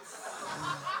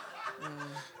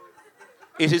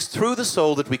 It is through the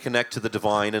soul that we connect to the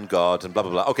divine and God and blah,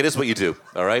 blah, blah. Okay, this is what you do,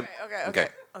 all right?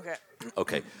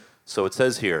 Okay. So it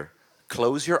says here,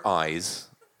 close your eyes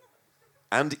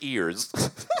and ears,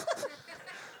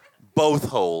 both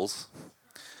holes,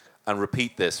 and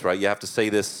repeat this, right? You have to say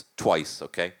this twice,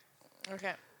 okay?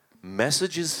 Okay.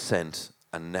 Messages sent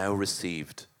and now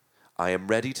received. I am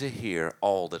ready to hear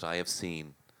all that I have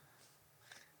seen.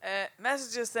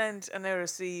 Messages sent and now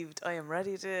received. I am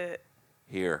ready to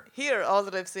Hear all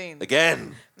that I've seen.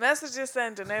 again. Messages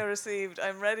sent and now received.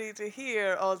 I'm ready to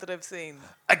hear all that I've seen.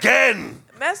 Again.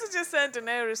 Messages sent and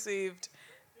now received.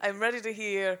 I'm ready to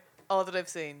hear all that I've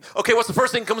seen. Okay, what's the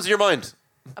first thing that comes to your mind?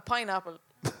 A pineapple.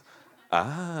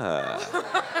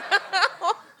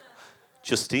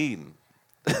 Justine.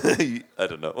 I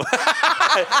don't know.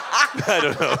 I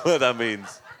don't know what that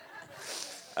means.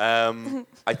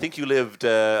 I think you lived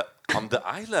on the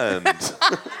island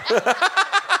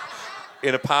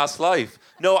in a past life.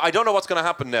 No, I don't know what's going to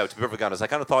happen now, to be perfectly honest. I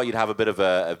kind of thought you'd have a bit of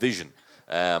a vision.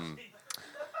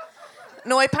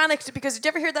 No, I panicked because did you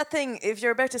ever hear that thing? If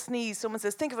you're about to sneeze, someone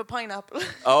says, think of a pineapple.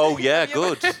 Oh, yeah,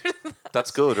 good. That's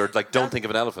good. Or like, don't think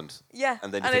of an elephant. Yeah.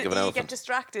 And then you think of an you elephant. get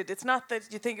distracted. It's not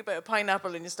that you think about a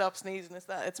pineapple and you stop sneezing.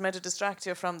 It's meant to distract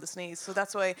you from the sneeze. So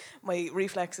that's why my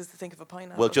reflex is to think of a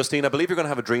pineapple. Well, Justine, I believe you're going to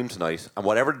have a dream tonight. And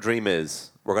whatever the dream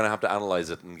is, we're going to have to analyse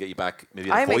it and get you back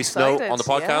maybe in a voice note on the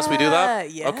podcast. We do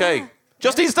that? Yeah. Okay.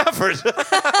 Justine Stafford.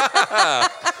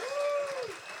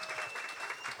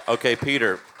 Okay,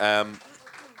 Peter.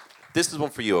 This is one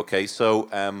for you, okay? So,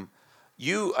 I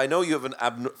know you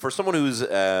have for someone who's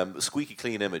squeaky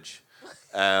clean image,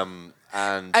 and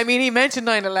I mean, he mentioned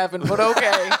 9/11, but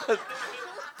okay.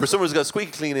 for someone who's got a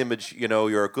squeaky clean image, you know,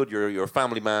 you're a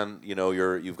family man, you know,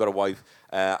 you've got a wife.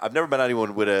 I've never met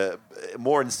anyone with a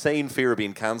more insane fear of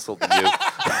being cancelled than you.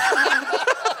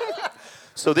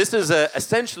 So this is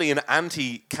essentially an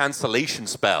anti-cancellation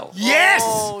spell. Yes!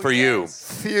 For you.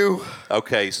 Phew.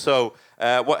 Okay, so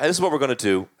this is what we're going to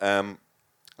do. I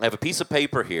have a piece of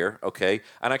paper here, okay?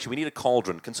 And actually, we need a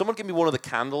cauldron. Can someone give me one of the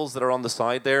candles that are on the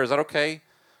side there? Is that okay?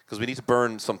 Because we need to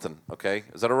burn something, okay?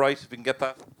 Is that all right if we can get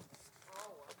that?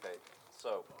 Okay,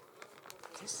 so.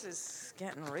 This is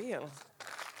getting real.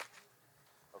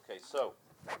 Okay, so.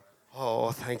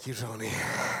 Oh, thank you, Tony.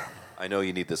 I know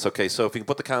you need this. Okay, so if you can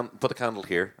put the candle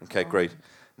here. Okay, great.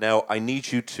 Now, I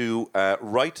need you to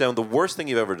write down the worst thing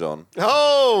you've ever done.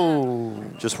 Oh!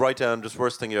 Just write down just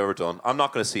worst thing you've ever done. I'm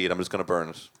not going to see it. I'm just going to burn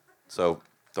it. So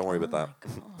don't worry about that.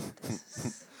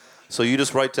 So you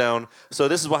just write down. So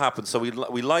this is what happens. So we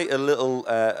light a little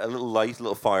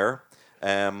fire,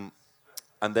 and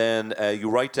then you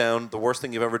write down the worst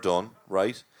thing you've ever done,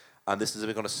 right? And this is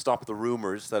going to stop the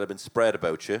rumors that have been spread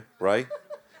about you, right?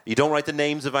 You don't write the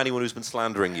names of anyone who's been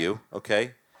slandering you,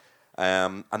 okay?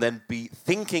 And then be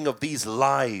thinking of these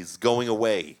lies going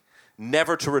away,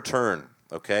 never to return,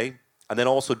 okay? And then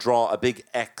also draw a big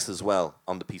X as well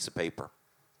on the piece of paper.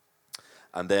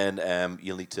 And then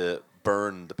you'll need to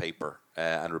burn the paper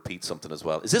and repeat something as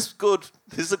well. Is this good?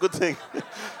 This is a good thing.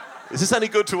 Is this any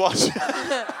good to watch?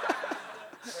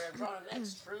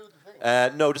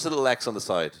 No, just a little X on the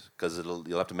side, because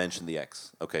you'll have to mention the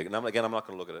X. Okay, and again, I'm not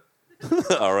going to look at it.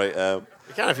 All right.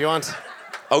 You can if you want.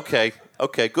 Okay,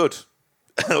 good.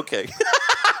 Okay.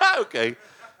 Okay.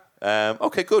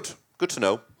 Okay, good. Good to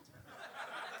know.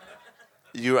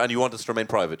 You want this to remain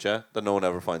private, yeah? That no one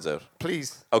ever finds out.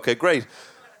 Please. Okay, great.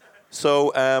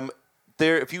 So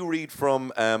if you read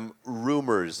from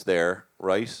rumors there,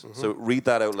 right? Mm-hmm. So read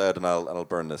that out loud, and I'll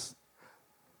burn this.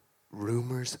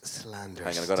 Rumors, slander.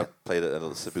 Hang on, I'm gonna play a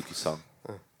little spooky song.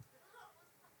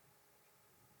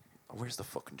 Where's the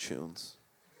fucking tunes?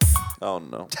 Oh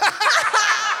no.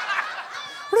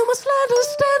 Rumors, slander,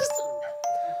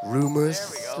 Rumors,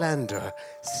 slander,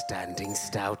 standing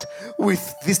stout.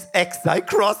 With this X I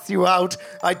cross you out.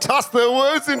 I toss their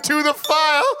words into the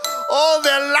fire. All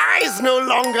their lies no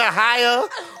longer higher.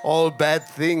 All bad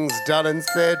things done and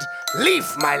said. Leave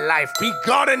my life, be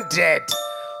gone and dead.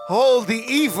 All the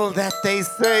evil that they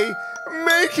say,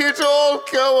 make it all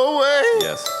go away.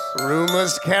 Yes.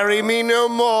 Rumors carry me no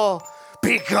more.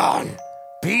 Be gone,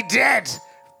 be dead,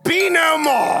 be no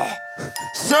more.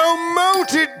 So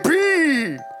mote it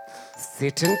be.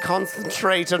 Sit and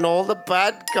concentrate on all the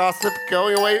bad gossip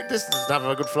going away. This is not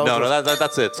a good flow. No,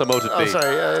 that's it. So mote it Oh, be.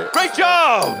 sorry. Great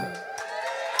job!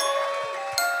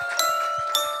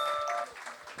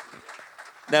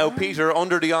 Now, Peter,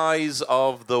 under the eyes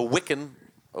of the Wiccan,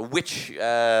 witch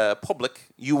public,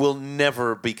 you will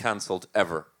never be cancelled,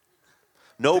 ever.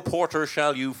 No porter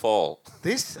shall you fall.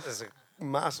 This is a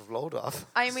massive load off.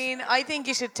 I mean, I think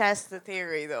you should test the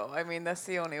theory, though. I mean, that's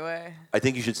the only way. I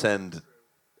think you should send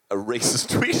a racist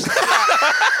tweet.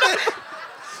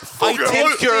 I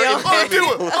think you're I'll do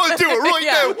impending. it. I'll do it right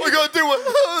Yeah. now. We're going to do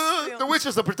it. The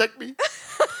witches will protect me.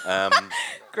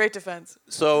 Great defense.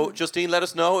 So, Justine, let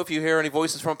us know if you hear any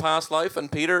voices from past life.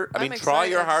 And Peter, I mean, I'm try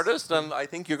your excited. hardest, and I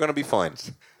think you're going to be fine.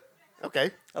 Okay.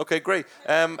 Okay, great.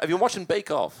 Have you been watching Bake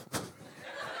Off?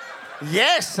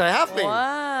 Yes, I have been.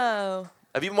 Wow.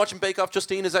 Have you been watching Bake Off,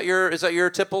 Justine? Is that your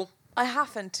tipple? I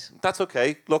haven't. That's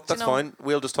okay. Look, that's know- fine.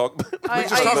 We'll just talk. I-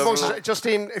 Just talk I- amongst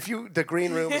Justine, the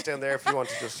green room is down there if you want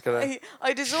to just kind of...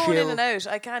 I just zone in and out.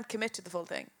 I can't commit to the full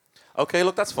thing. Okay,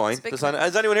 look, that's fine. Big Is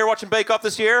anyone here watching Bake Off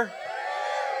this year?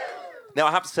 Now,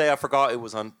 I have to say, I forgot it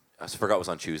was on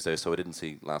Tuesday, so I didn't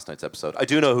see last night's episode. I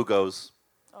do know who goes,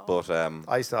 but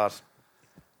I saw it.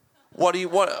 what do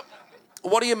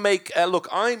you make?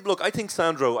 I think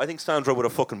Sandro with a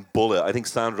fucking bullet. I think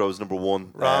Sandro's number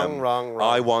one. Wrong.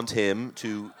 I want him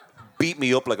to beat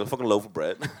me up like a fucking loaf of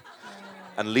bread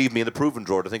and leave me in the proving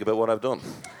drawer to think about what I've done.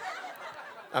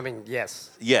 I mean, yes.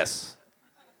 Yes.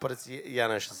 But it's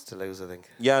Janusz to lose, I think.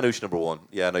 Janusz number one.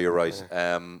 Yeah, no, you're right.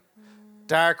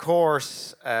 Dark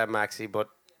horse, Maxie, but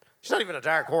she's not even a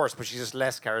dark horse, but she's just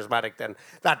less charismatic than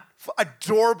that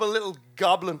adorable little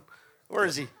goblin. Where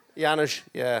is he? Janusz,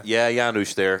 yeah. Yeah,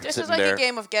 Janusz there, This sitting is like there. a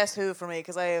game of Guess Who for me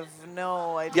because I have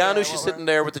no idea. Janusz what is we're- sitting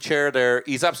there with the chair there.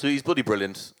 He's bloody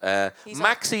brilliant. He's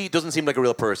Maxie doesn't seem like a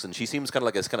real person. She seems kind of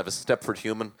like a Stepford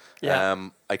human. Yeah.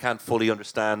 I can't fully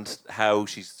understand how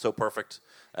she's so perfect.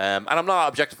 And I'm not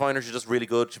objectifying her. She's just really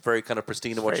good. She's very kind of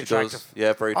pristine in what she very does. attractive.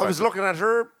 Yeah, very I attractive. was looking at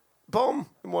her bum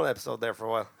in one episode there for a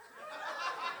while.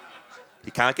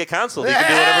 He can't get cancelled. He can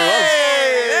do whatever he wants.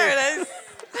 There it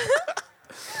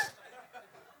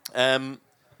is.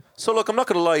 So look, I'm not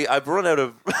going to lie. I've run out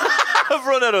of I've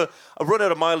run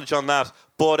out of mileage on that.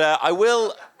 But I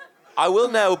will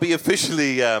now be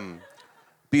officially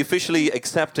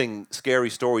accepting scary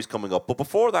stories coming up. But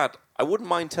before that, I wouldn't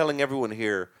mind telling everyone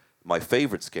here my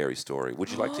favorite scary story. Would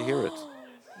you like to hear it?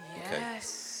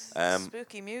 Yes. Um,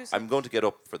 Spooky music. I'm going to get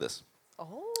up for this.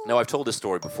 Oh. Now, I've told this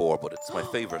story before, but it's my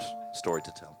favorite story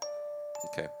to tell.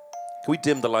 Okay. Can we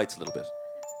dim the lights a little bit?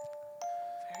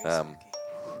 Very Um, spooky.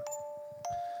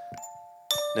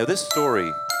 Now, this story,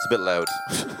 it's a bit loud.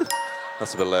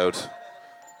 That's a bit loud.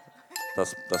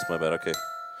 That's my bad, okay.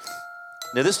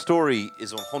 Now, this story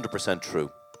is 100%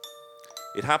 true.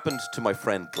 It happened to my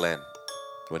friend Glenn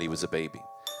when he was a baby.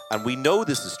 And we know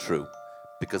this is true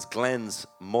because Glenn's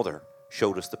mother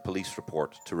showed us the police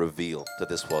report to reveal that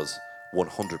this was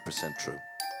 100% true.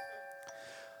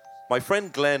 My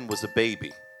friend Glenn was a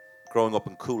baby growing up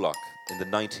in Coolock in the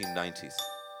 1990s.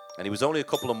 And he was only a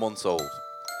couple of months old.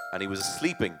 And he was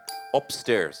sleeping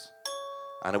upstairs.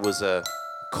 And it was a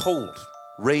cold,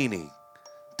 rainy,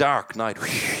 dark night.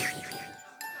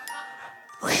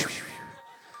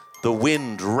 The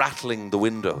wind rattling the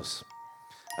windows.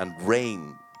 And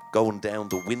rain going down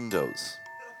the windows.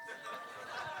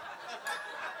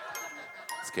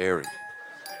 Scary.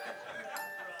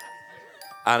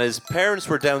 And his parents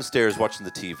were downstairs watching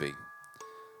the TV.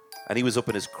 And he was up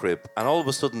in his crib. And all of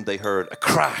a sudden they heard a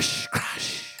crash,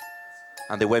 crash.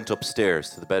 And they went upstairs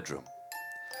to the bedroom.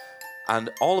 And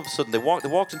all of a sudden they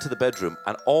walked into the bedroom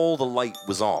and all the light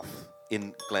was off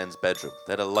in Glenn's bedroom.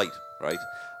 They had a light, right?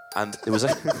 And it was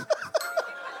like...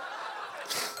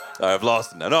 I've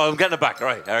lost it now. No, I'm getting it back. All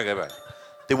right, I'll get it back.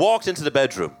 They walked into the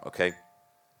bedroom, okay?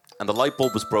 And the light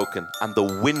bulb was broken and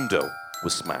the window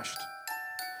was smashed.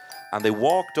 And they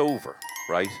walked over,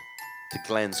 right, to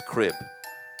Glenn's crib.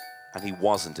 And he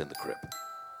wasn't in the crib.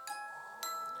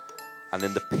 And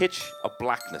in the pitch of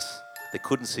blackness, they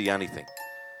couldn't see anything.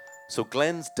 So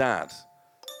Glenn's dad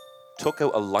took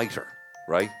out a lighter,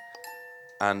 right,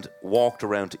 and walked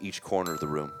around to each corner of the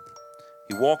room.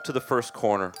 He walked to the first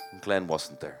corner and Glenn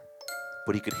wasn't there.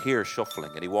 But he could hear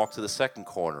shuffling, and he walked to the second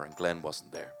corner and Glenn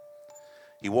wasn't there.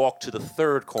 He walked to the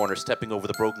third corner, stepping over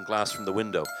the broken glass from the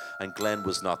window, and Glenn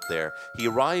was not there. He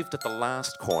arrived at the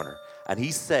last corner, and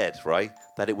he said, right,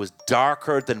 that it was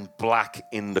darker than black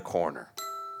in the corner.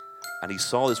 And he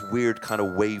saw this weird kind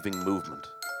of waving movement.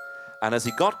 And as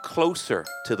he got closer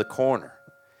to the corner,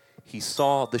 he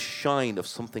saw the shine of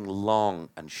something long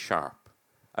and sharp.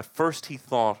 At first he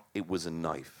thought it was a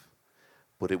knife,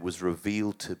 but it was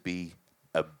revealed to be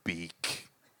a beak.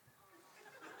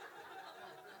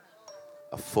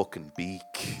 A fucking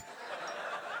beak.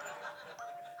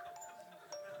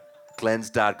 Glenn's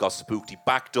dad got spooked. He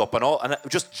backed up and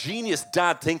just genius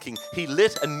dad thinking. He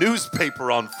lit a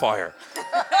newspaper on fire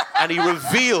and he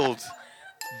revealed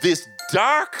this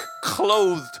dark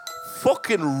clothed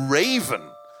fucking raven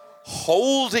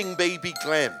holding baby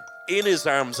Glenn in his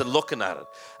arms and looking at it.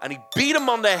 And he beat him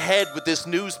on the head with this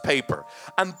newspaper.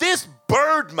 And this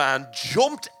Birdman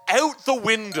jumped out the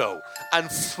window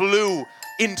and flew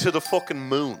into the fucking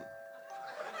moon.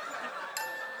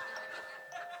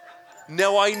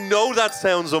 Now, I know that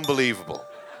sounds unbelievable.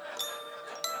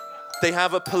 They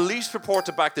have a police report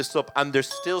to back this up, and they're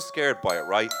still scared by it,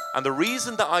 right? And the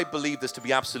reason that I believe this to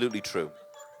be absolutely true,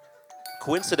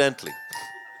 coincidentally,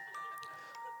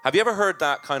 have you ever heard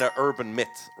that kind of urban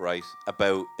myth, right?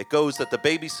 About, it goes that the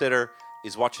babysitter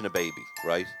is watching a baby,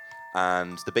 right?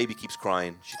 And the baby keeps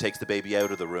crying. She takes the baby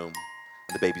out of the room,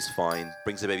 and the baby's fine,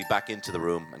 brings the baby back into the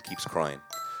room and keeps crying.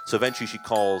 So eventually she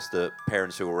calls the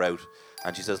parents who were out,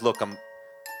 and she says, look, I'm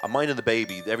minding the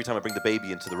baby. Every time I bring the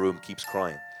baby into the room, it keeps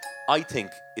crying. I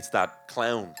think it's that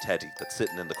clown Teddy that's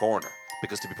sitting in the corner,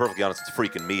 because to be perfectly honest, it's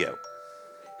freaking me out.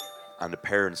 And the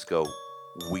parents go,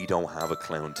 we don't have a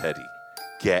clown Teddy.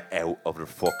 Get out of the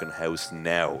fucking house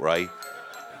now, right?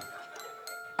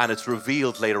 And it's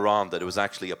revealed later on that it was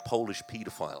actually a Polish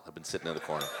paedophile had been sitting in the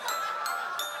corner.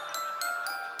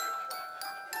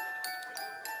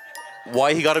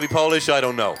 Why he got to be Polish, I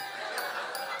don't know.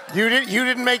 You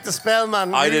didn't make the spell,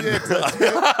 man. I didn't.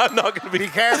 I'm not going to Be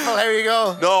careful how you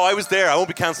go. No, I was there. I won't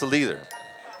be cancelled either.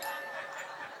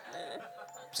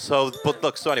 So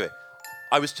anyway,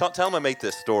 I was telling my mate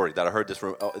this story that I heard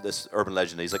this urban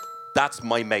legend. He's like, that's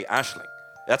my mate Aisling.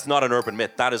 That's not an urban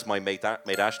myth. That is my mate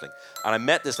Aisling. And I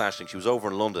met this Aisling. She was over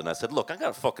in London. I said, look, I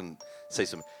got to fucking say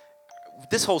something.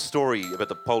 This whole story about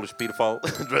the Polish paedophile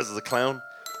dressed as a clown,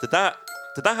 did that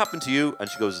happen to you? And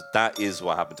she goes, that is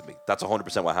what happened to me. That's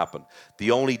 100% what happened.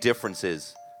 The only difference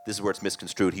is, this is where it's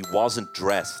misconstrued, he wasn't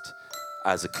dressed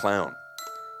as a clown.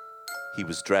 He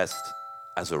was dressed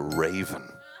as a raven.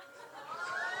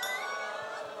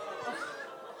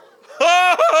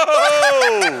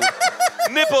 Oh!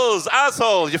 Nipples,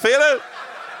 asshole, you feel it?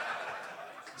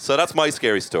 So that's my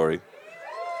scary story.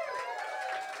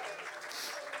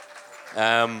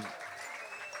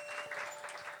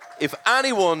 If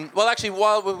anyone, well, actually,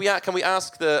 can we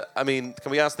ask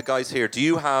the guys here? Do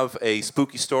you have a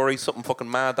spooky story, something fucking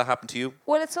mad that happened to you?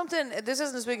 Well, it's something. This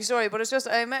isn't a spooky story, but it's just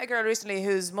I met a girl recently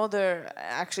whose mother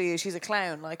actually she's a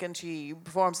clown, and she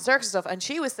performs in circus and stuff, and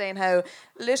she was saying how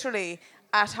literally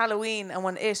at Halloween and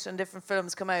when it and different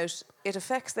films come out, it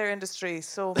affects their industry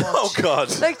so much. Oh God!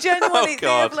 Genuinely, they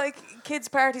have kids'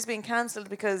 parties being cancelled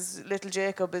because little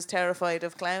Jacob is terrified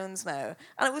of clowns now,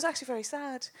 and it was actually very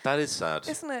sad. That is sad,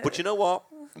 isn't it? But you know what?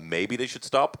 Maybe they should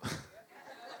stop.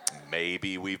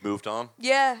 Maybe we've moved on.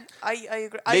 Yeah, I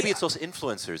agree. Maybe it's us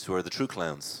influencers who are the true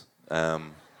clowns.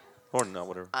 Or no,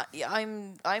 whatever. Yeah,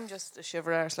 I'm just a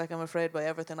shiver arse. I'm afraid by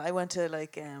everything. I went to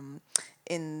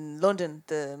in London,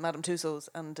 the Madame Tussauds,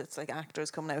 and it's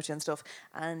actors coming out and stuff,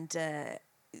 and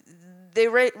they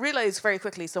realise very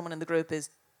quickly someone in the group is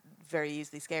very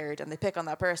easily scared, and they pick on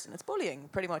that person. It's bullying,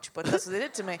 pretty much, but that's what they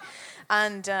did to me.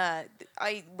 And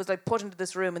I was put into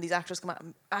this room, and these actors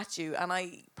come at you, and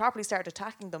I properly started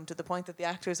attacking them to the point that the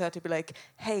actors had to be like,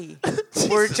 "Hey,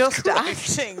 we're just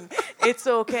acting. It's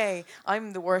okay."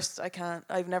 I'm the worst.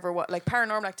 I've never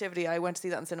Paranormal Activity. I went to see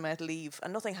that in cinema at Leave,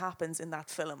 and nothing happens in that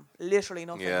film. Literally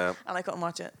nothing. Yeah. And I couldn't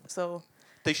watch it. So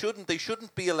they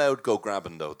shouldn't be allowed to go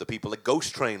grabbing though. The people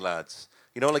Ghost Train lads.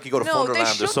 You know, you go to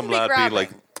Funderland, there's some lad being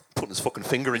putting his fucking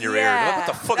finger in your ear. You're what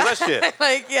the fuck is that shit?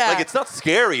 It's not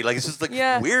scary. It's just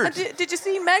weird. And did you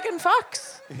see Megan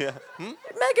Fox? Yeah.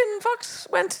 Megan Fox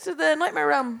went to the Nightmare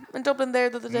Realm in Dublin there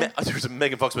the other day. There's a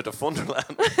Megan Fox went to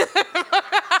Funderland.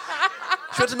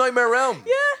 She went to Nightmare Realm.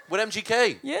 Yeah. With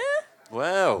MGK. Yeah.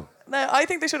 Wow. No, I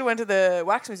think they should have went to the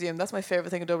Wax Museum. That's my favourite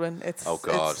thing in Dublin. Oh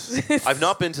God, I've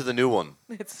not been to the new one.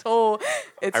 It's so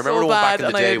I remember so the one bad, back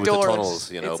in the day with the adore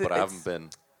tunnels, it. but I haven't been.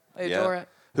 I adore it.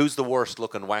 Who's the worst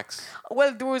looking wax?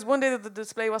 Well, there was one day that the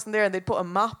display wasn't there and they'd put a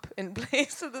map in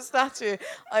place of the statue.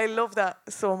 I love that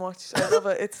so much. I love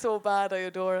it. It's so bad. I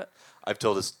adore it. I've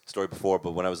told this story before,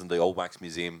 but when I was in the old wax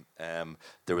museum,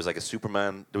 there was like a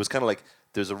Superman. There was kind of like,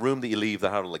 there's a room that you leave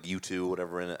that had like U2 or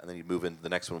whatever in it, and then you move into the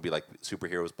next one would be like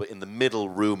superheroes. But in the middle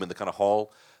room, in the kind of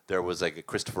hall, there was like a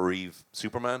Christopher Reeve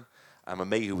Superman, and my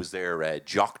mate who was there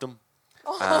jocked him.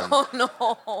 Oh,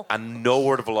 no. And no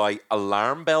word of a lie,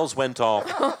 alarm bells went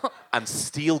off and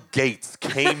steel gates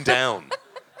came down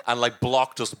and like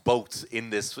blocked us both in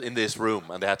this room,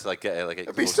 and they had to like get like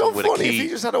It'd be so funny if you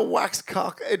just had a wax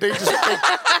cock. They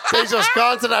just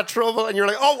gone to that trouble, and you're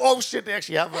like, oh shit, they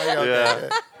actually have.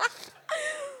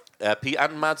 Pete,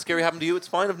 and mad scary happened to you? It's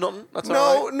fine if nothing. That's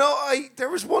all right. No. There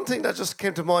was one thing that just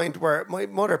came to mind where my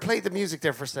mother played the music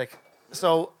there for a sec.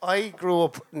 So I grew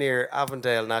up near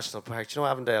Avondale National Park. Do you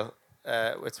know Avondale?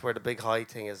 It's where the big high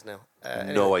thing is now.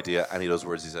 Anyway. No idea any of those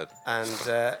words he said.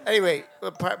 And anyway,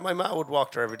 my mum would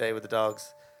walk there every day with the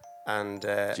dogs, and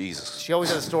Jesus, she always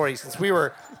had a story since we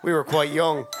were quite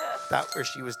young that where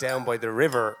she was down by the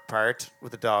river part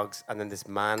with the dogs, and then this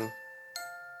man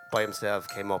by himself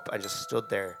came up and just stood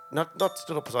there, not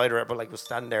stood up beside her, but like was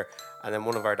standing there, and then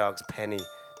one of our dogs, Penny,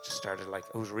 just started like,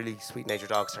 it was a really sweet-natured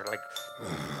dog, started like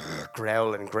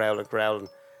growling,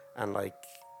 and like,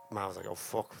 Ma was like, oh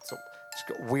fuck, just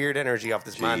got weird energy off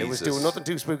this man. It was doing nothing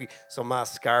too spooky, so Ma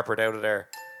scarpered out of there,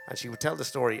 and she would tell the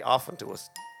story often to us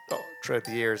throughout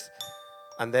the years.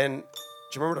 And then, do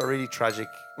you remember that really tragic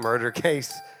murder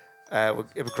case?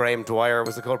 With Graham Dwyer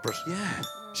was the culprit. Yeah.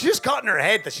 She just got in her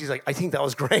head that she's like, I think that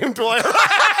was Graham Dwyer.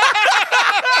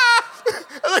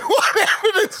 I'm like, what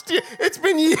evidence do you? It's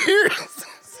been years.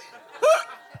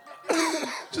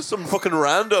 Just some fucking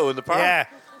rando in the park. Yeah.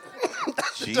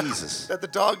 Jesus. That the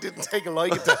dog didn't take a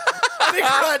liking to. And he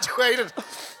graduated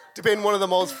to being one of the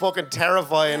most fucking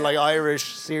terrifying, like,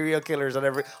 Irish serial killers and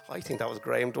everything. I think that was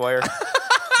Graham Dwyer.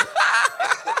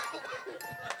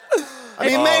 I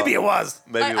mean, maybe it was.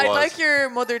 Maybe it was. I'd like your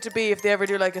mother to be, if they ever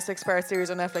do like a 6-part series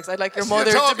on Netflix, I'd like your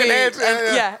mother to be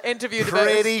interviewed about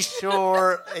it. Pretty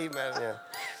sure. Amen, yeah.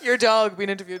 Your dog being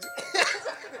interviewed.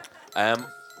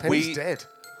 Penny's dead.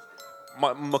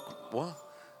 What?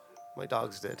 My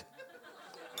dog's dead.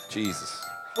 Jesus.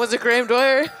 Was it Graham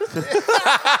Dwyer?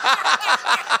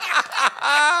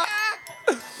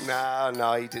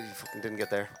 No, he fucking didn't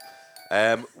get there.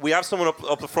 We have someone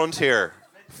up the front here.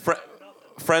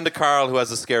 Friend of Carl who has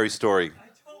a scary story.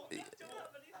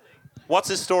 What's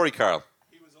his story, Carl?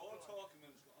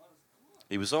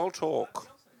 He was all talk.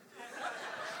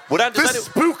 The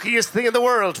spookiest thing in the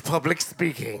world, public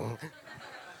speaking.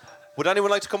 Would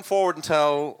anyone like to come forward and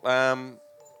tell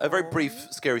a very brief,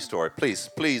 scary story?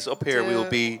 Please, up here. We'll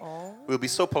be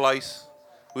so polite.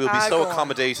 We'll be so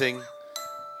accommodating.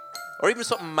 Or even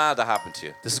something mad that happened to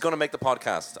you. This is going to make the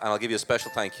podcast, and I'll give you a special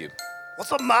thank you.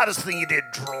 What's the maddest thing you did,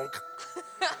 drunk?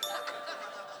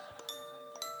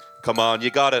 Come on, you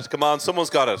got it. Come on,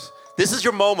 someone's got it. This is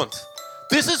your moment.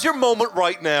 This is your moment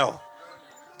right now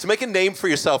to make a name for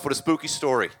yourself with a spooky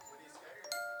story.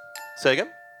 Say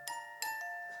again.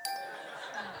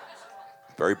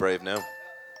 Very brave now.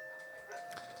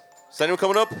 Is anyone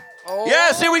coming up? Oh,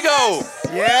 yes, here we go.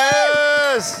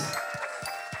 Yes.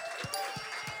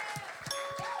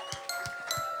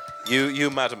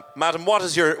 You, madam. Madam, what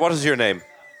is your name?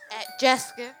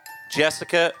 Jessica.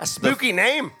 Jessica. A spooky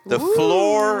name. The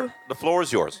floor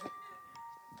is yours.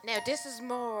 Now, this is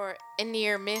more a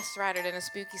near miss rather than a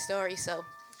spooky story. So,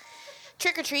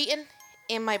 trick-or-treating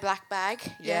in my black bag.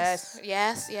 Yes.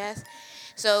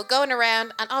 So, going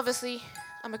around, and obviously,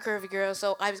 I'm a curvy girl,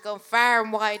 so I was going far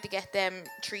and wide to get them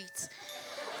treats.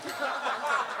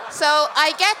 So,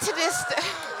 I get to this...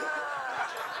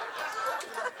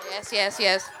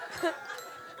 Yes.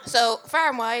 So, far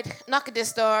and wide, knock at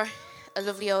this door. A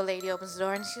lovely old lady opens the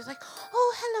door and she was like,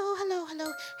 oh,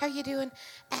 hello. How are you doing?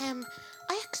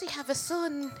 I actually have a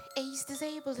son. He's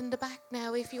disabled in the back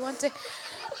now, if you want to.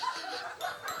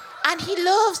 And he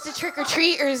loves the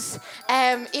trick-or-treaters.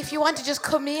 If you want to just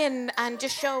come in and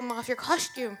just show him off your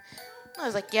costume. I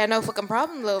was like, yeah, no fucking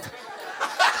problem, love.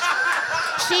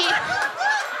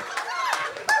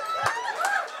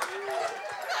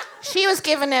 She was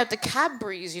giving out the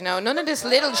Cadburys, none of this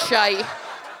little shy.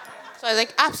 So I was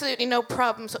like, absolutely no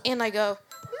problem. So in I go.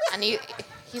 And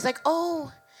he's like,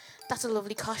 oh, that's a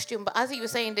lovely costume. But as he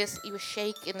was saying this, he was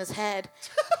shaking his head.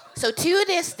 So to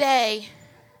this day,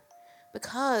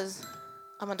 because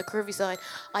I'm on the curvy side,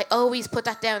 I always put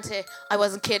that down to I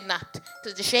wasn't kidnapped.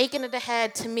 Because the shaking of the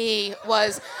head to me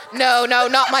was, no,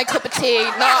 not my cup of tea.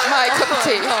 Not my cup of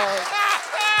tea.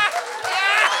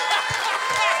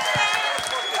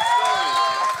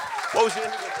 What was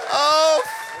your... Oh,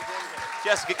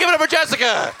 Jessica. Give it up for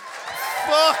Jessica.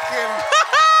 fucking.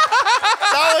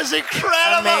 That was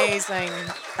incredible. Amazing.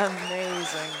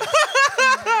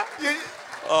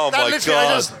 Oh, That my literally,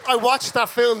 God. I watched that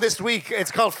film this week.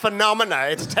 It's called Phenomena.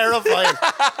 It's terrifying.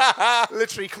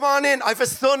 Literally, come on in. I have a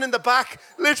son in the back.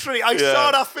 Literally, I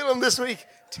saw that film this week.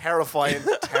 Terrifying.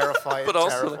 But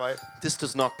also, terrifying. this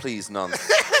does not please none.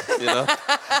 You know?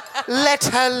 Let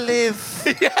her live.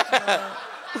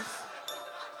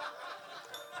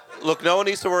 Look, no one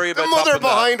needs to worry about The mother topping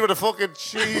that. behind with a fucking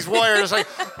cheese wire. It's like,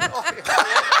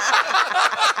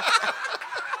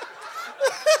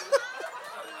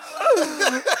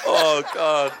 Oh,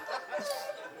 God.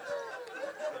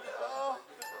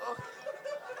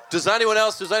 Does anyone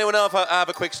else have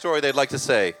a quick story they'd like to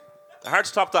say? Hard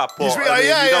to top that, but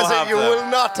you will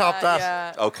not top that.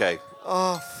 Yeah. Okay.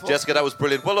 Oh, fuck. Jessica, that was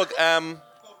brilliant. Well, look,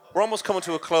 we're almost coming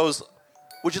to a close.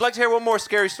 Would you like to hear one more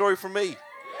scary story from me?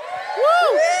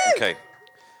 Woo! Okay.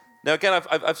 Now, again,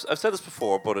 I've said this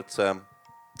before, but it's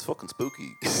fucking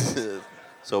spooky.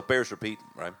 So it bears repeating,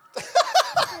 right?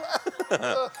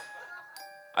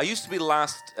 I used to be the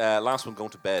last one going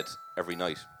to bed every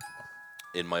night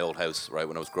in my old house, right,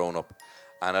 when I was growing up.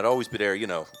 And I'd always be there, you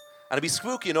know. And it'd be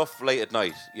spooky enough late at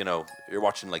night, you know. You're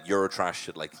watching, like, Eurotrash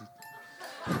at, like,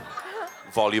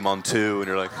 volume on 2, and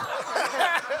you're like,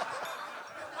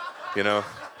 you know,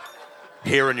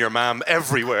 hearing your mom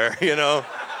everywhere, you know.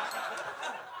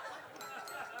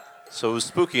 So it was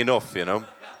spooky enough, you know.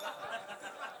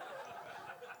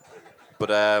 But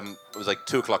it was like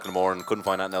 2 o'clock in the morning, couldn't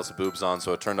find anything else with boobs on,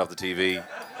 so I turned off the TV.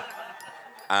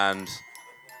 And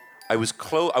I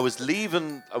was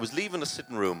leaving the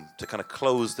sitting room to kind of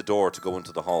close the door to go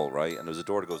into the hall, right? And there was a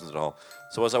door that goes into the hall.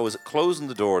 So as I was closing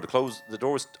the door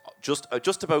was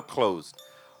just about closed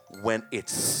when it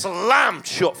slammed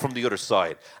shut from the other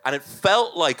side. And it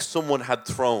felt like someone had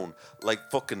thrown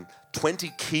like fucking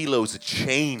 20 kilos of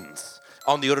chains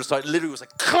on the other side. Literally, it was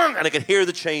like clunk, and I could hear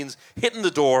the chains hitting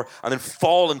the door and then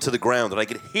falling to the ground. And I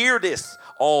could hear this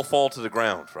all fall to the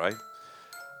ground, right?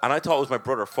 And I thought it was my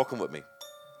brother fucking with me.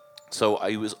 So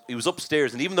he was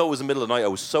upstairs, and even though it was the middle of the night, I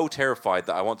was so terrified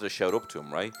that I wanted to shout up to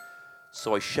him, right?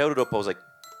 So I shouted up, I was like,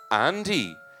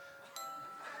 Andy.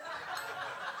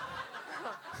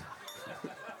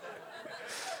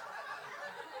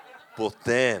 But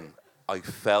then I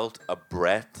felt a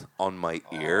breath on my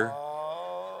ear.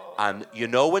 And you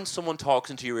know when someone talks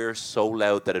into your ear so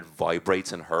loud that it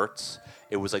vibrates and hurts?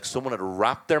 It was like someone had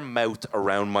wrapped their mouth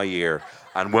around my ear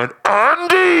and went,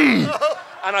 Andy!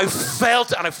 And I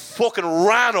felt it, and I fucking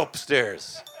ran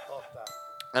upstairs.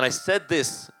 And I said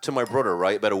this to my brother,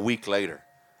 right, about a week later.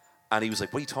 And he was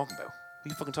like, what are you talking about? What are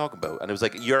you fucking talking about? And it was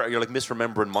like, you're like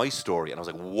misremembering my story. And I was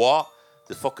like, what?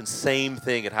 The fucking same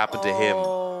thing had happened to him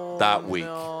that week.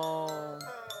 No.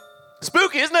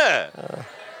 Spooky, isn't it?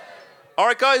 All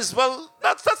right, guys, well,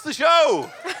 that's the show.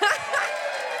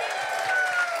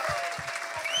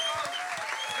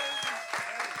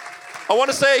 I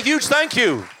want to say a huge thank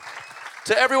you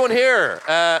to everyone here.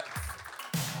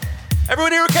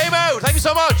 Everyone here who came out, thank you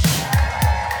so much.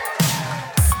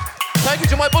 Thank you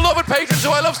to my beloved patrons who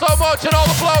I love so much, and all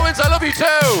the blow-ins, I love you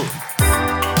too.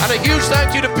 And a huge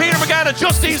thank you to Peter McGann and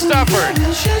Justine Stafford.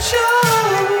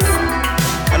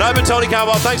 And I've been Tony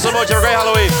Campbell. Thanks so much. Have a great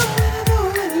Halloween.